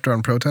there a chapter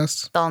on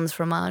protests? Dans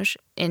fromage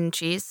in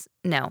cheese?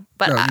 No.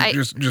 But No, I...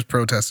 just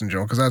protests in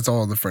general, because that's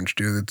all the French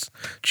do. It's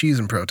cheese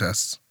and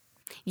protests.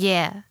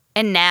 Yeah.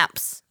 And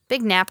naps.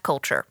 Big nap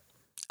culture.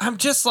 I'm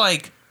just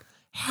like,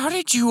 how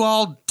did you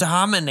all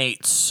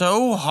dominate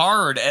so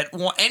hard at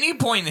any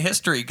point in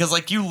history? Because,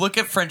 like, you look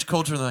at French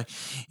culture and like,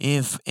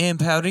 if in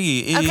Paris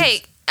is...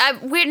 Okay,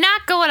 we're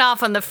not going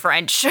off on the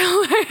French.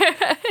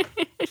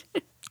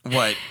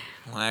 What?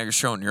 Well, you're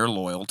showing your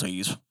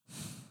loyalties.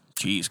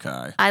 Jeez,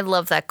 Kai. I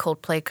love that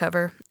Coldplay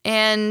cover.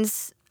 And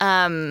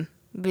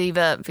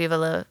Viva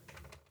la,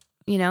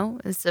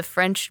 it's a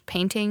French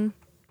painting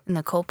in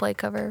the Coldplay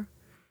cover.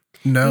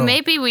 No.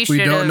 Maybe we We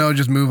should don't have- know.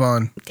 Just move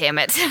on. Damn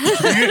it.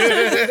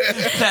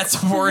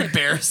 That's more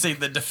embarrassing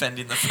than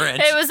defending the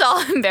French. It was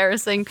all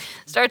embarrassing,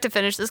 start to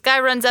finish. This guy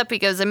runs up. He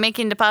goes, I'm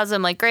making a deposit.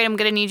 I'm like, great, I'm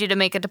going to need you to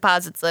make a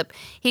deposit slip.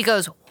 He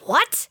goes,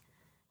 what?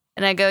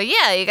 And I go,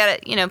 yeah, you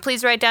got to,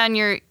 please write down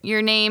your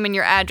name and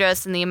your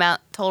address and the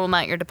total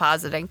amount you're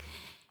depositing.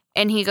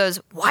 And he goes,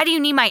 why do you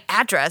need my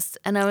address?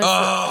 And I was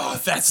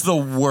Oh, that's the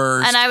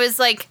worst. And I was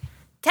like,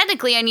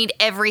 technically, I need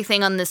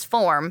everything on this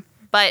form,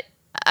 but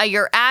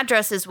your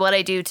address is what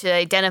I do to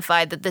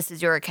identify that this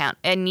is your account.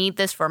 I need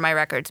this for my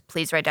records.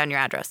 Please write down your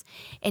address.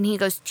 And he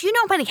goes, do you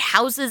know how many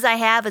houses I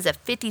have as a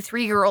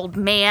 53-year-old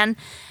man?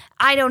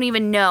 I don't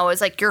even know. I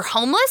was like, you're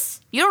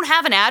homeless? You don't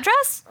have an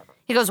address?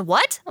 He goes,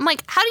 what? I'm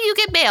like, how do you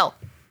get mail?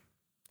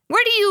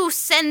 Where do you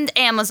send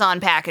Amazon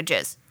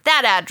packages?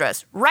 That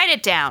address. Write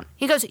it down.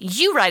 He goes,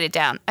 you write it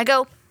down. I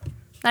go,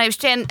 I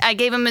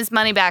gave him his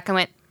money back. I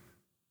went,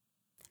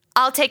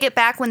 I'll take it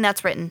back when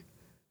that's written.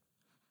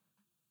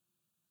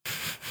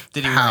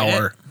 Did he write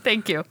Power. it?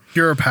 Thank you.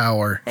 You're a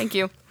power. Thank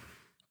you.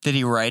 Did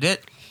he write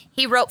it?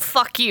 He wrote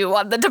fuck you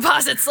on the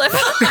deposit slip.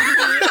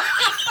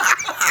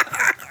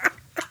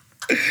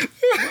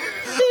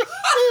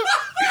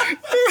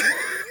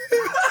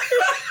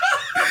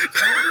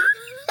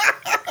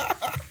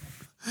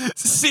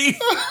 See,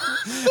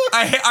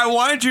 I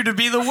wanted you to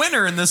be the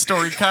winner in this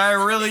story, Kai. I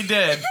really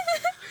did.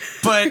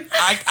 But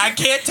I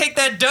can't take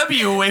that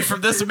W away from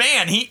this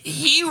man.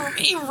 He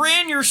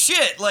ran your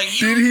shit. Like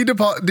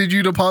Did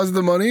you deposit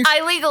the money?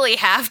 I legally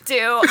have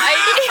to.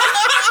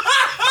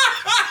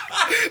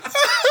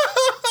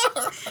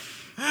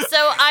 So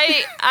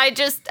I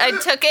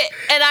took it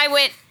and I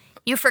went,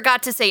 you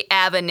forgot to say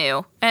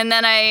avenue. And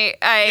then I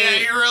yeah,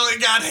 you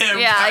really got him.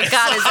 Yeah, I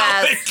got his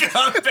ass.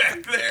 Got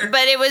back there.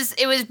 But it was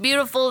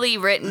beautifully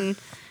written,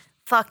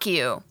 fuck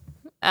you.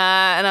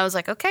 And I was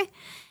like, okay.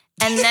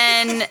 And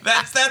then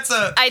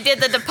I did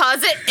the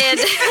deposit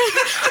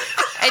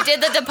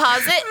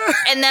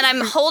and then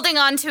I'm holding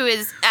on to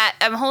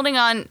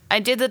I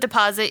did the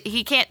deposit.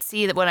 He can't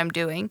see what I'm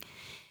doing.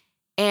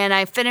 And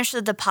I finished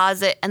the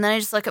deposit and then I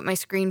just look at my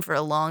screen for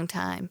a long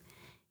time.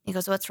 He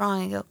goes, what's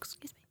wrong? I go,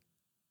 excuse me.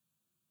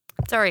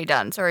 It's already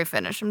done. It's already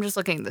finished. I'm just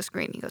looking at the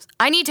screen. He goes,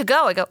 I need to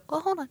go. I go,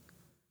 well, hold on.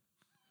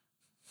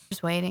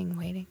 Just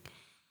waiting.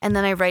 And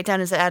then I write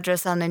down his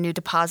address on a new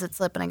deposit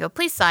slip and I go,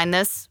 please sign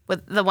this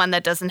with the one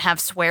that doesn't have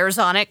swears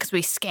on it because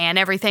we scan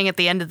everything at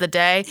the end of the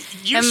day.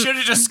 You should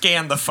have just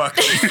scanned the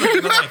fucking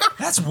like,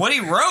 that's what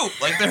he wrote.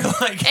 Like they're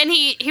like. And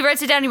he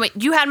writes it down. He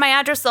went, you had my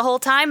address the whole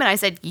time? And I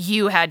said,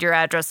 you had your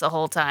address the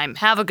whole time.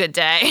 Have a good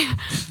day.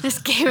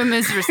 Just gave him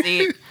his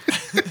receipt.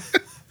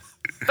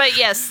 But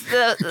yes,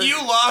 you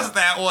lost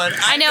that one.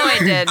 I know I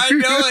did. I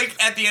know, like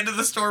at the end of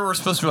the story, we're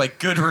supposed to be like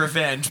good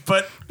revenge,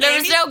 but there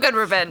was no good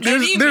revenge.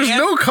 There's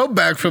no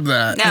comeback from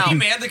that. No. Any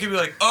man that could be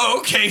like, oh,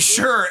 okay,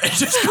 sure, and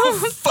just go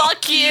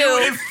fuck you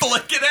and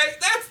flick it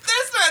at.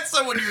 That's not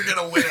someone you're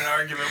gonna win an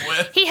argument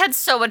with. He had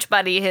so much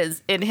money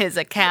in his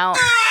account.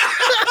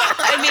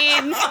 I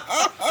mean,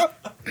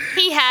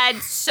 he had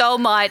so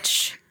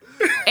much.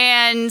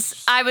 And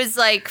I was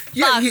like, fuck.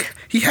 Yeah,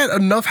 he had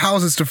enough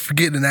houses to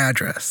forget an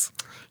address.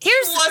 He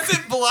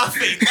wasn't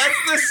bluffing.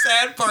 That's the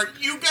sad part.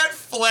 You got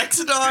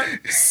flexed on.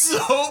 So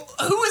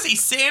who is he?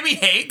 Sammy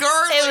Hagar?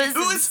 It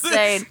was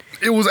insane.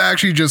 It was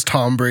actually just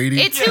Tom Brady.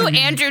 It's who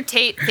Andrew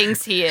Tate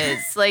thinks he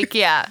is. Like,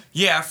 yeah.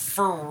 Yeah,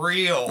 for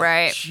real.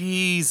 Right.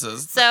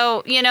 Jesus.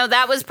 So,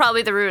 that was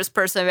probably the rudest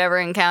person I've ever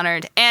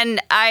encountered.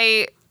 And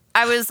I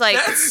was like,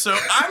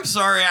 I'm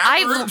sorry.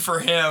 I'm rooting for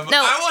him.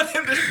 No. I want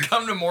him to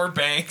come to more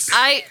banks.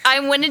 I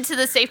went into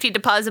the safety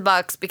deposit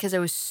box because I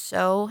was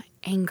so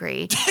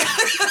angry.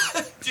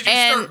 Did you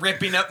start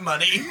ripping up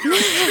money?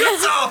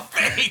 It's all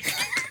fake.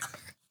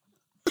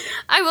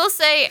 I will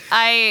say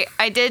I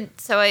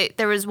did. So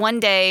there was one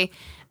day,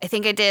 I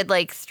think I did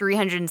like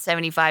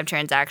 375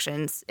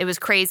 transactions. It was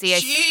crazy.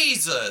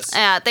 Jesus.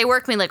 They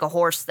worked me like a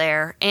horse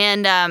there,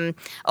 and a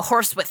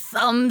horse with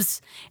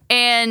thumbs.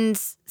 And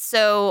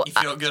so you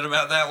feel good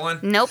about that one?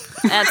 Nope.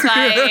 That's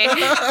why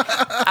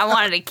I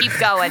wanted to keep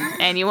going,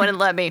 and you wouldn't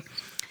let me.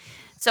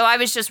 So I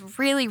was just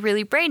really,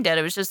 really brain dead.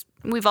 It was just,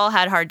 we've all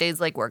had hard days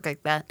like work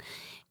like that.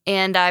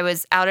 And I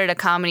was out at a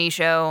comedy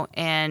show,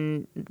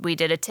 and we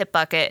did a tip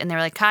bucket, and they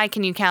were like, Kai,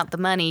 can you count the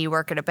money? You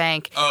work at a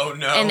bank. Oh,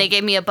 no. And they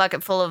gave me a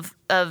bucket full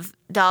of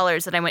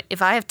dollars, and I went,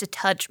 if I have to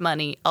touch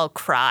money, I'll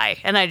cry.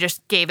 And I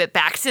just gave it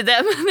back to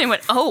them, and they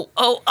went,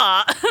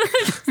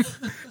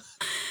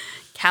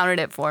 counted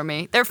it for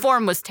me. Their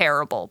form was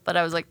terrible, but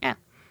I was like, yeah.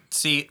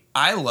 See,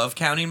 I love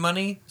counting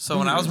money, so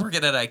when I was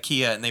working at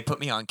IKEA and they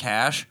put me on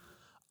cash,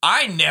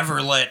 I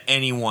never let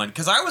anyone,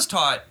 because I was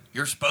taught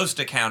you're supposed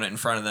to count it in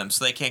front of them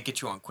so they can't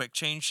get you on quick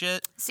change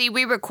shit. See,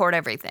 we record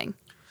everything.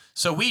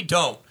 So we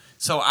don't.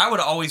 So I would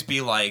always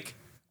be like,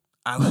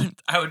 I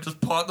would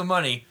just pull out the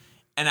money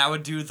and I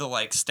would do the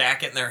like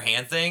stack it in their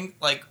hand thing.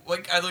 Like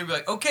I'd literally be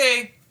like,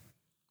 okay.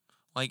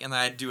 Like, and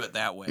I'd do it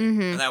that way.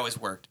 And that always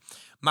worked.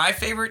 My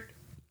favorite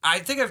I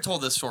think I've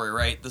told this story,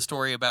 right? The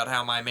story about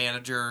how my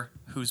manager,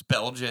 who's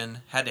Belgian,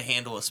 had to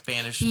handle a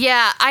Spanish.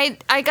 Yeah,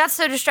 I got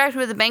so distracted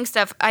with the bank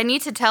stuff. I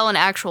need to tell an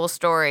actual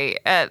story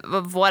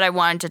of what I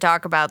wanted to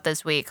talk about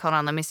this week. Hold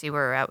on, let me see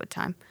where we're at with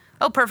time.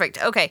 Oh,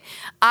 perfect. Okay.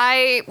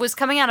 I was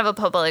coming out of a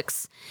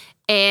Publix,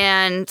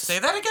 and... Say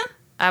that again?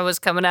 I was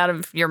coming out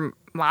of your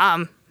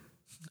mom.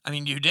 I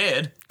mean, you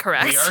did.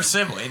 Correct. We are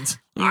siblings.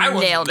 You I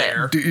wasn't nailed it.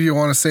 there. Do you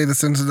want to say the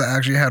sentence that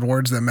actually had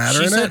words that matter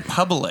She in said it?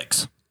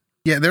 Publix.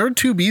 Yeah, there were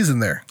 2 B's in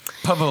there.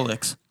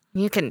 Publix.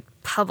 You can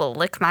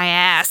lick my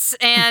ass.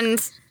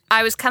 And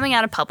I was coming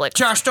out of Publix.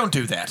 Josh, don't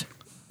do that.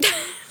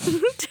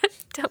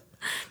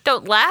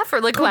 Don't laugh or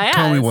lick my ass.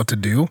 Tell me what to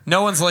do.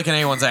 No one's licking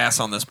anyone's ass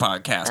on this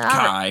podcast, All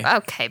right. Kai.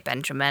 Okay,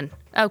 Benjamin.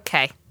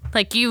 Okay.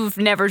 Like, you've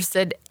never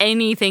said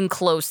anything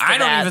close to I that.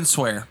 don't even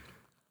swear.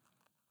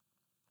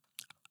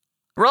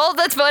 Roll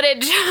the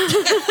footage.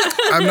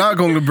 I'm not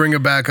going to bring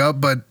it back up,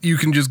 but you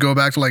can just go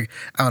back to, like,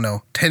 I don't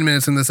know, 10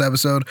 minutes in this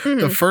episode.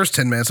 The first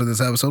 10 minutes of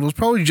this episode was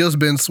probably just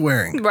Ben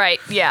swearing. Right,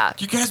 yeah.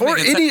 You guys Or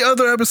make it any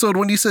other episode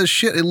when he says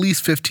shit at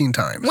least 15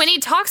 times. When he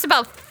talks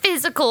about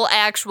physical,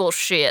 actual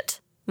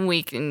shit,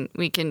 we can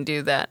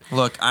do that.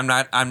 Look, I'm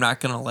not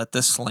gonna let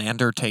this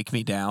slander take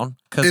me down.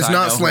 It's I not know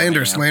who I slander.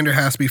 am. Slander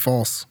has to be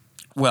false.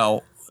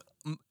 Well,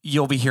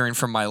 you'll be hearing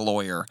from my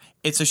lawyer.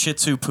 It's a Shih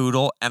Tzu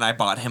poodle, and I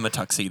bought him a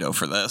tuxedo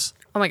for this.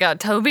 Oh my God,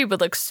 Toby would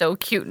look so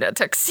cute in a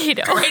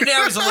tuxedo. Right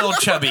now, he's a little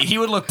chubby. He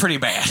would look pretty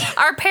bad.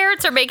 Our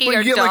parents are making Like,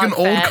 our you get dog like an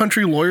old fat.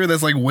 country lawyer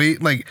that's like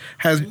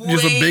has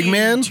just a big Way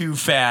man. Too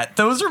fat.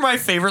 Those are my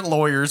favorite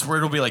lawyers where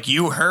it'll be like,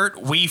 you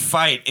hurt, we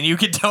fight. And you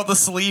can tell the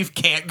sleeve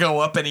can't go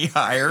up any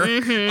higher.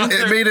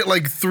 It made it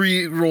like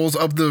 3 rolls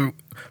up the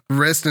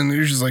wrist, and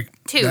you're just like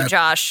 2, that.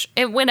 Josh.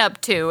 It went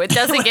up 2. It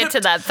doesn't get to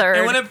that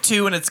 3rd. It went up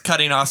 2 and it's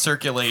cutting off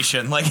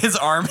circulation. Like his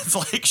arm is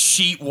like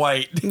sheet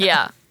white.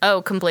 Yeah.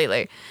 Oh,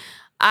 completely.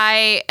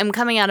 I am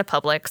coming out of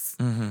Publix,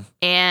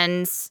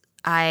 and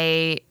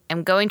I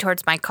am going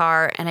towards my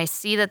car, and I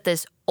see that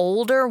this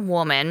older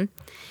woman,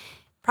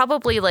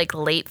 probably like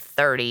late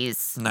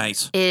 30s,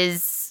 Nice.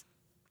 is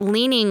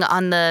leaning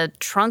on the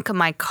trunk of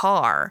my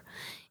car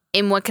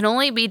in what can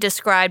only be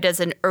described as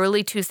an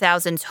early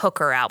 2000s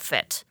hooker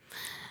outfit.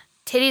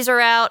 Titties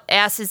are out,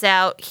 ass is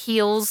out,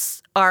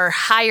 heels are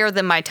higher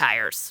than my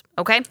tires,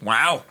 okay?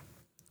 Wow.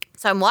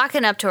 So I'm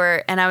walking up to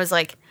her, and I was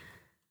like,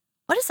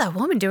 what is that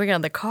woman doing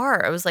on the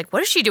car? I was like,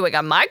 what is she doing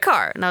on my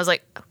car? And I was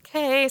like,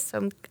 okay.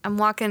 So I'm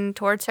walking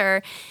towards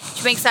her.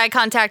 She makes eye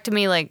contact to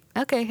me like,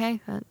 okay,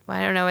 hey.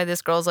 I don't know why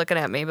this girl's looking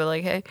at me, but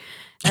like, hey.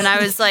 And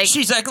I was like,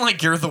 She's acting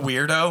like you're the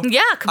weirdo.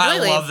 yeah,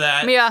 completely. I love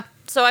that. Yeah.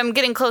 So I'm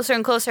getting closer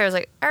and closer. I was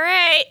like, all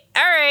right.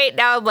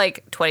 Now I'm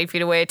like 20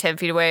 feet away, 10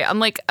 feet away. I'm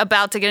like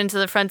about to get into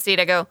the front seat.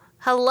 I go,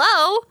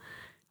 hello?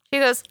 She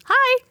goes,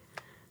 hi.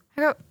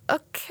 I go,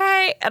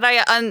 okay.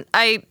 And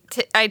I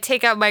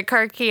take out my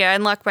car key, I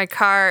unlock my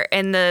car,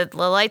 and the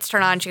lights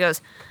turn on. She goes,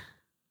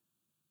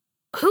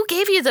 who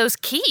gave you those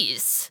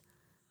keys?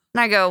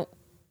 And I go,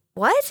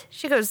 what?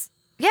 She goes,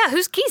 yeah,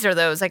 whose keys are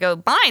those? I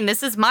go, mine.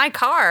 This is my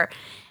car.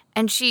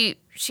 And she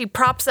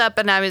props up,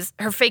 and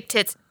her fake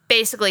tits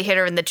basically hit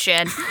her in the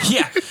chin.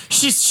 Yeah,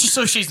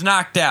 she's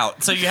knocked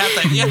out. So you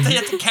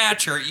have to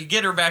catch her. You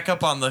get her back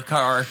up on the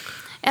car.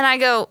 And I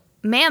go,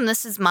 ma'am,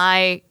 this is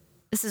my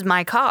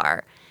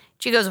car.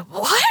 She goes,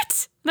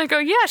 what? And I go,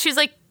 yeah. She's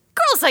like,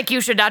 girls like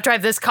you should not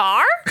drive this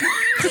car.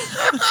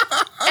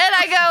 And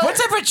I go, What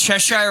type of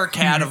Cheshire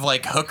cat of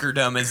like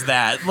hookerdom is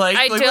that? Like,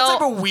 I what don't-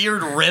 type of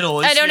weird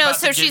riddle is I don't she know. about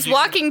So to give she's you?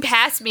 walking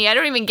past me. I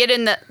don't even get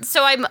in the.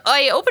 So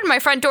I open my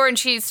front door, and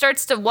she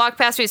starts to walk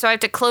past me. So I have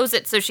to close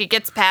it so she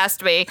gets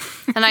past me.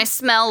 And I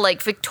smell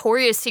like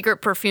Victoria's Secret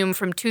perfume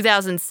from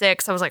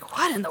 2006. I was like,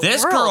 what in the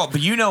This world? girl,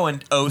 but you know,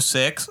 in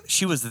 06,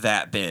 she was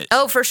that bitch.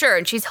 Oh, for sure.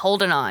 And she's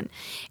holding on.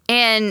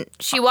 And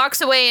she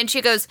walks away, and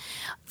she goes,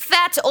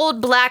 fat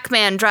old black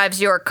man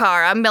drives your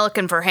car. I'm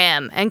milking for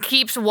him. And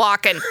keeps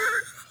walking.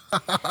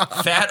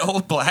 Fat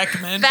old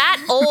black man.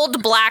 That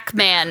old black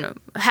man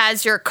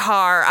has your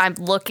car. I'm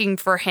looking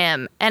for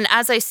him. And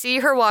as I see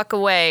her walk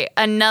away,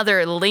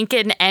 another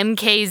Lincoln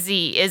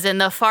MKZ is in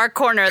the far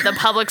corner of the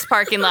Publix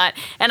parking lot.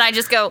 And I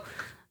just go,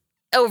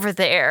 over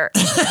there.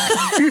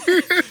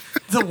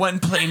 The one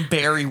playing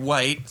Barry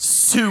White,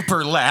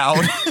 super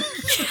loud.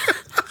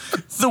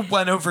 The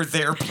one over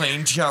there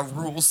playing Ja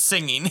Rule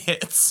singing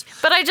hits.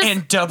 But I just,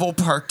 And double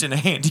parked in a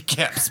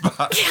handicap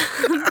spot.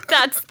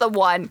 that's the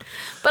one.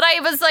 But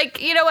I was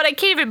like, you know what? I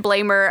can't even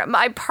blame her.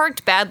 I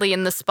parked badly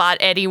in the spot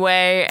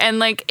anyway. And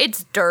like,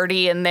 it's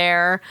dirty in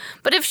there.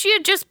 But if she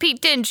had just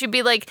peeked in, she'd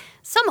be like,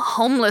 some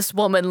homeless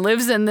woman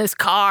lives in this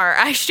car.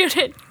 I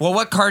shouldn't. Well,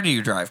 what car do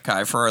you drive,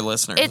 Kai, for our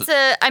listeners?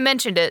 I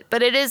mentioned it,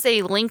 but it is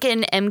a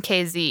Lincoln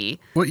MKZ.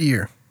 What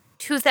year?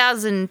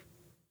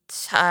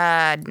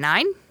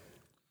 2009?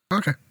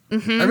 Okay. I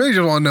really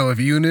just want to know if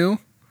you knew.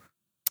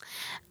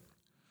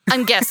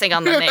 I'm guessing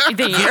on the year.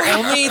 The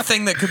only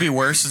thing that could be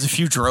worse is if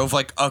you drove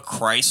like a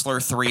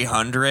Chrysler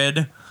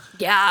 300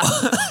 Yeah.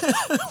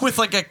 with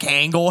like a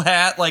Kangol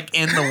hat like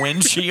in the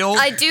windshield.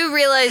 I do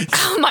realize,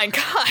 oh my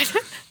God.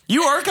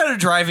 You are kind of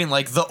driving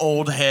like the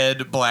old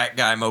head black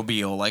guy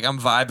mobile. Like I'm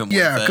vibing with it.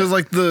 Yeah, because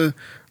like the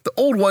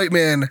old white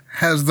man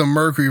has the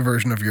Mercury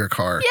version of your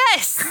car.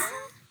 Yes.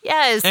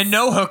 Yes. And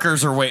no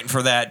hookers are waiting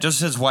for that.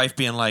 Just his wife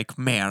being like,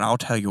 man, I'll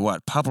tell you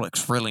what,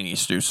 Publix really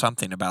needs to do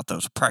something about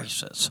those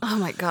prices. Oh,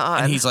 my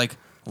God. And he's like,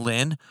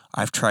 Lynn,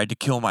 I've tried to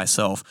kill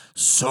myself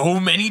so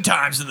many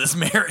times in this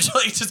marriage.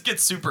 Like, it just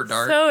gets super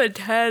dark. So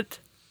intense.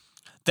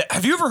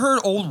 Have you ever heard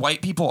old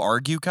white people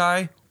argue,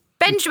 Kai?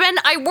 Benjamin,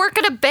 I work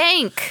at a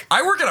bank.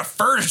 I work at a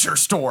furniture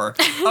store.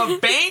 A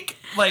bank,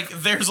 like,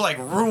 there's like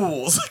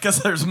rules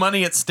because there's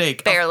money at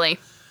stake. Barely.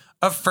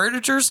 A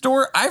furniture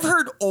store, I've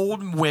heard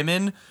old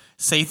women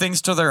say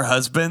things to their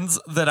husbands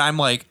that I'm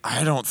like,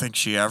 I don't think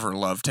she ever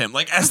loved him.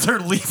 Like, as they're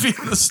leaving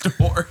the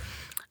store.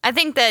 I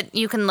think that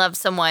you can love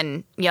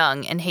someone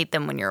young and hate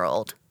them when you're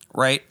old.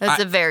 Right?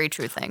 That's a very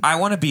true thing. I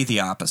want to be the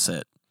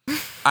opposite.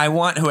 I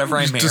want whoever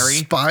I marry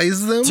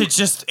Despise them? to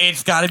just,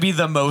 it's got to be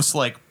the most,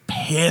 like,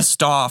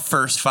 pissed off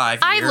first 5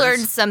 years. I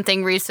learned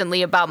something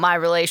recently about my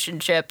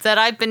relationship that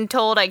I've been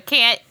told I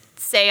can't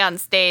say on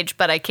stage,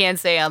 but I can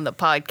say on the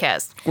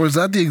podcast. Or is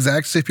that the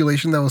exact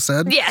stipulation that was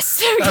said?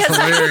 Yes. That's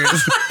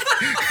hilarious.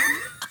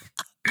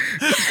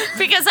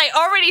 Because I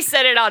already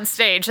said it on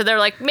stage, and they're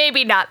like,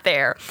 maybe not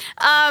there.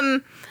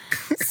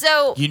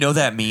 So You know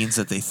that means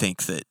that they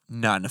think that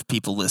not enough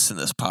people listen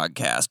to this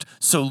podcast.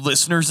 So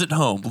listeners at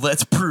home,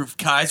 let's prove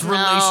Kai's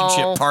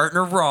relationship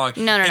partner wrong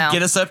No. and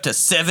get us up to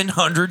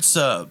 700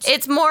 subs.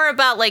 it's more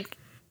about like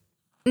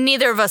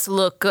neither of us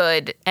look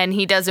good, and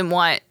he doesn't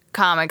want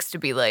comics to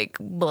be like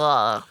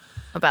blah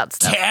about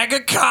stuff. Tag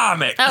a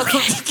comic.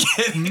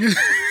 Okay.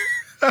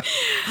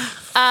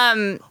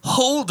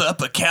 Hold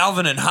up a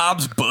Calvin and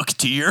Hobbes book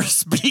to your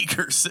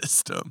speaker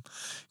system.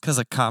 Because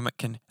a comic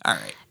can... All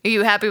right. Are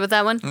you happy with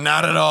that one?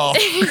 Not at all.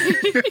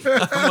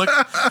 I'm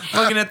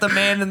looking at the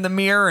man in the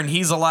mirror, and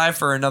he's alive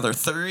for another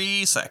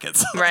 3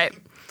 seconds. Right.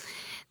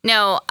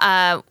 No,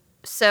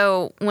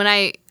 so when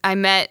I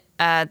met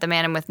the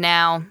man I'm with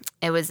now,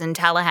 it was in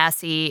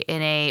Tallahassee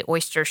in a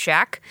oyster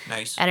shack.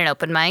 Nice. At an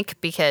open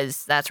mic,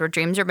 because that's where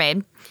dreams are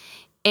made.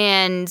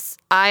 And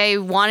I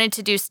wanted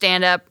to do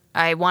stand-up.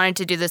 I wanted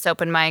to do this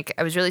open mic.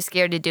 I was really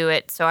scared to do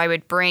it, so I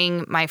would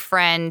bring my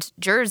friend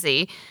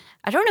Jersey.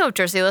 I don't know if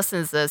Jersey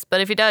listens to this,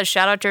 but if he does,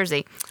 shout out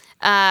Jersey.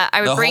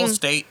 I would The bring whole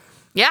state.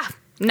 Yeah,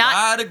 not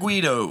lot of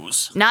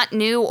Guidos. not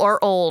new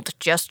or old,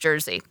 just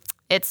Jersey.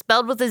 It's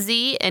spelled with a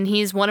Z, and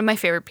he's one of my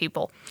favorite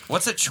people.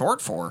 What's it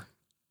short for?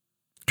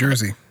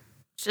 Jersey.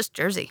 It's just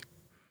Jersey.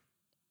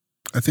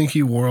 I think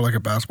he wore like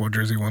a basketball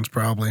jersey once,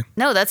 probably.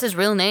 No, that's his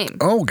real name.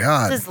 Oh,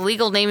 God. His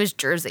legal name is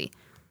Jersey.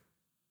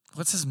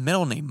 What's his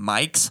middle name?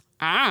 Mike's?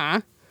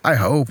 Mm. I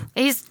hope.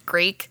 He's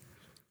Greek.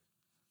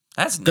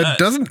 That's That nuts.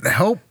 doesn't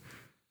help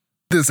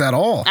this at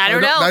all. I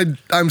don't know.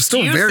 I'm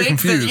still Do you very think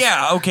confused. That,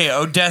 yeah, okay,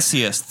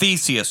 Odysseus,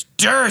 Theseus,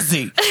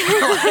 Jersey.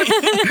 The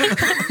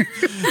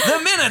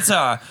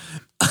Minotaur.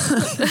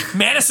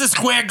 Madison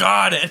Square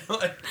Garden.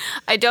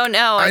 I don't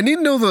know. I need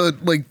to know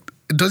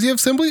does he have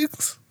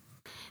siblings?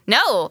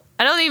 No,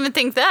 I don't even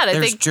think that. I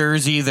There's think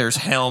jersey, there's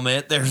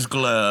helmet, there's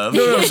glove.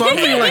 No, so I'm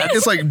thinking like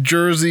it's like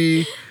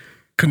Jersey,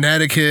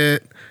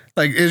 Connecticut.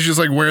 Like it's just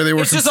like where they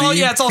were. It's just all,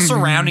 yeah, it's all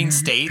surrounding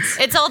states.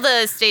 it's all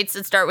the states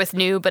that start with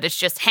new, but it's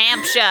just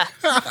Hampshire,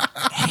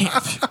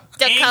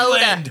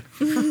 Dakota,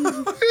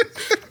 England.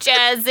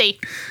 Jersey.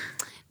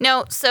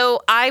 No,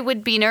 so I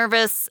would be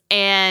nervous,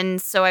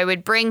 and so I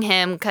would bring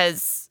him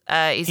because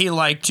he's He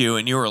liked you,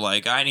 and you were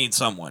like, I need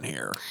someone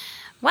here.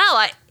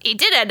 well, he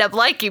did end up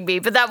liking me,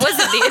 but that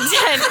wasn't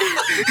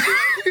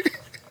the intent.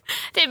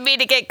 Didn't mean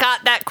to get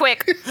caught that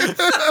quick.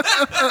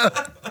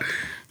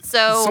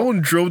 So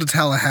Someone drove to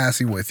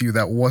Tallahassee with you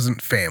that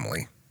wasn't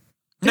family.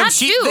 No,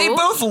 Not you. They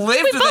both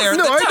lived there at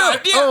No, the I time.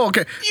 know. Yeah. Oh,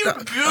 okay. You No,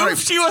 goof. all right.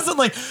 She wasn't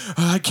like,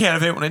 I can't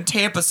have anyone in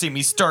Tampa see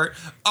me start.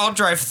 I'll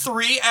drive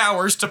 3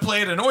 hours to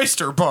play at an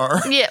oyster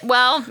bar yeah,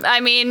 well, I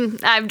mean,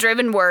 I've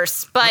driven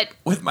worse, but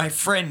with my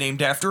friend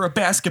named after a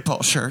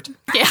basketball shirt.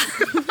 yeah.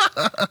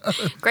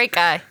 Great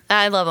guy.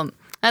 I love him.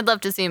 I'd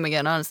love to see him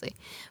again, honestly.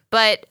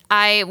 But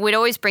I would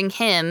always bring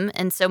him,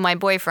 and so my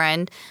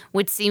boyfriend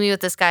would see me with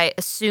this guy,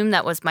 assume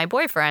that was my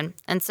boyfriend.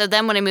 And so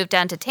then when I moved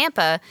down to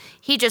Tampa,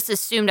 he just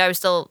assumed I was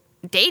still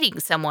dating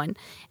someone.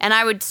 And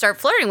I would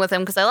start flirting with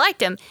him because I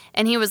liked him.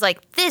 And he was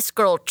like, this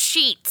girl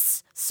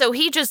cheats. So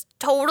he just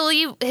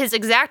totally, his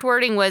exact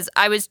wording was,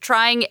 I was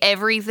trying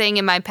everything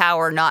in my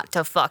power not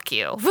to fuck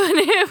you when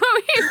we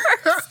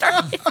first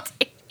started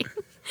dating.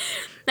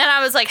 And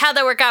I was like, how'd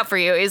that work out for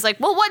you? He's like,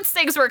 well, once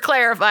things were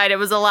clarified, it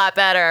was a lot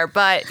better.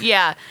 But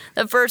yeah,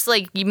 the first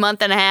like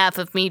month and a half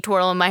of me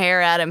twirling my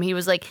hair at him, he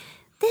was like,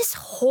 this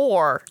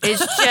whore is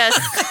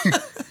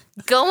just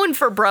going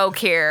for broke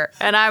here.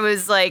 And I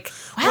was like,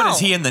 wow. What is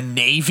he in the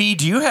Navy?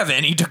 Do you have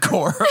any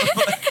decorum?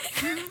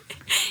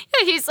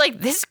 He's like,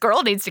 this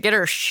girl needs to get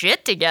her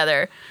shit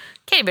together.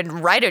 Can't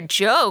even write a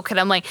joke. And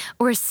I'm like,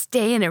 or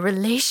stay in a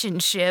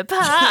relationship.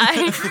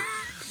 Hi.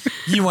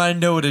 You want to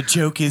know what a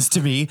joke is to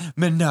me?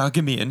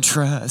 Monogamy and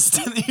trust.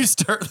 And you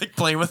start like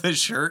playing with his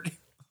shirt.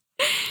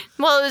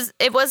 Well,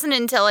 it wasn't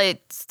until I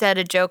said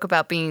a joke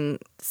about being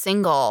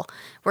single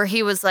where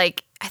he was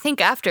like, I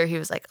think after he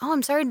was like, oh,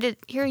 I'm sorry to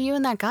hear you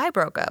and that guy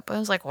broke up. I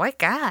was like, what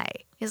guy?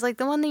 He's like,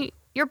 the one that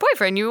your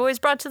boyfriend you always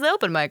brought to the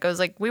open mic. I was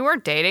like, we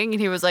weren't dating.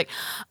 And he was like,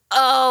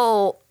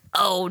 oh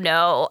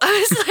no.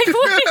 I was like,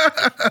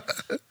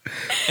 what?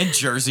 And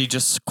Jersey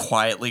just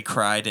quietly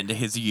cried into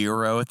his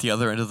euro at the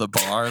other end of the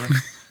bar.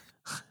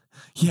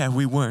 Yeah,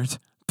 we weren't,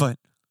 but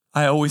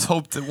I always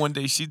hoped that one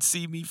day she'd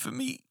see me for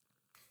me.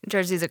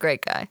 Jersey's a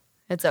great guy.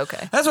 It's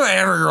okay. That's what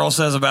every girl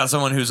says about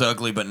someone who's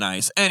ugly but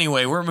nice.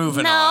 Anyway, we're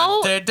moving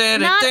on.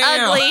 Not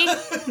ugly.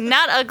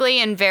 Not ugly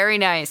and very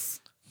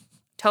nice.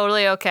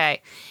 Totally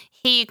okay.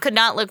 He could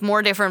not look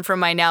more different from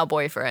my now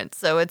boyfriend,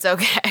 so it's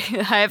okay.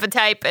 I have a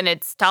type, and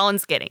it's tall and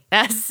skinny.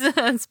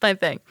 That's my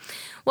thing.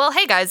 Well,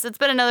 hey, guys, it's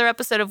been another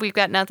episode of We've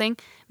Got Nothing.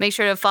 Make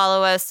sure to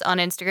follow us on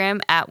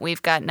Instagram at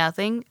We've Got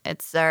Nothing.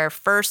 It's our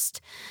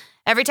first...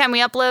 Every time we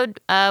upload,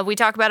 we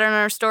talk about it on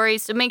our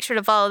stories, so make sure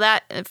to follow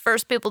that. The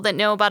first people that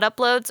know about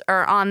uploads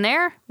are on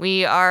there.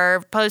 We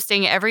are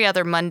posting every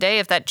other Monday.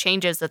 If that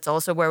changes, that's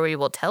also where we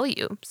will tell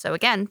you. So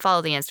again,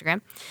 follow the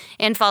Instagram.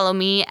 And follow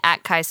me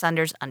at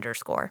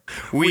KaiSaunders_.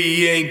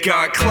 We ain't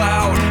got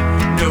clout,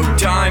 no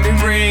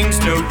diamond rings,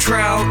 no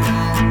trout,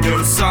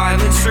 no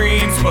silent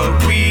streams, but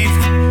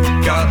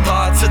we've got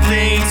lots of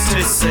things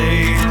to say.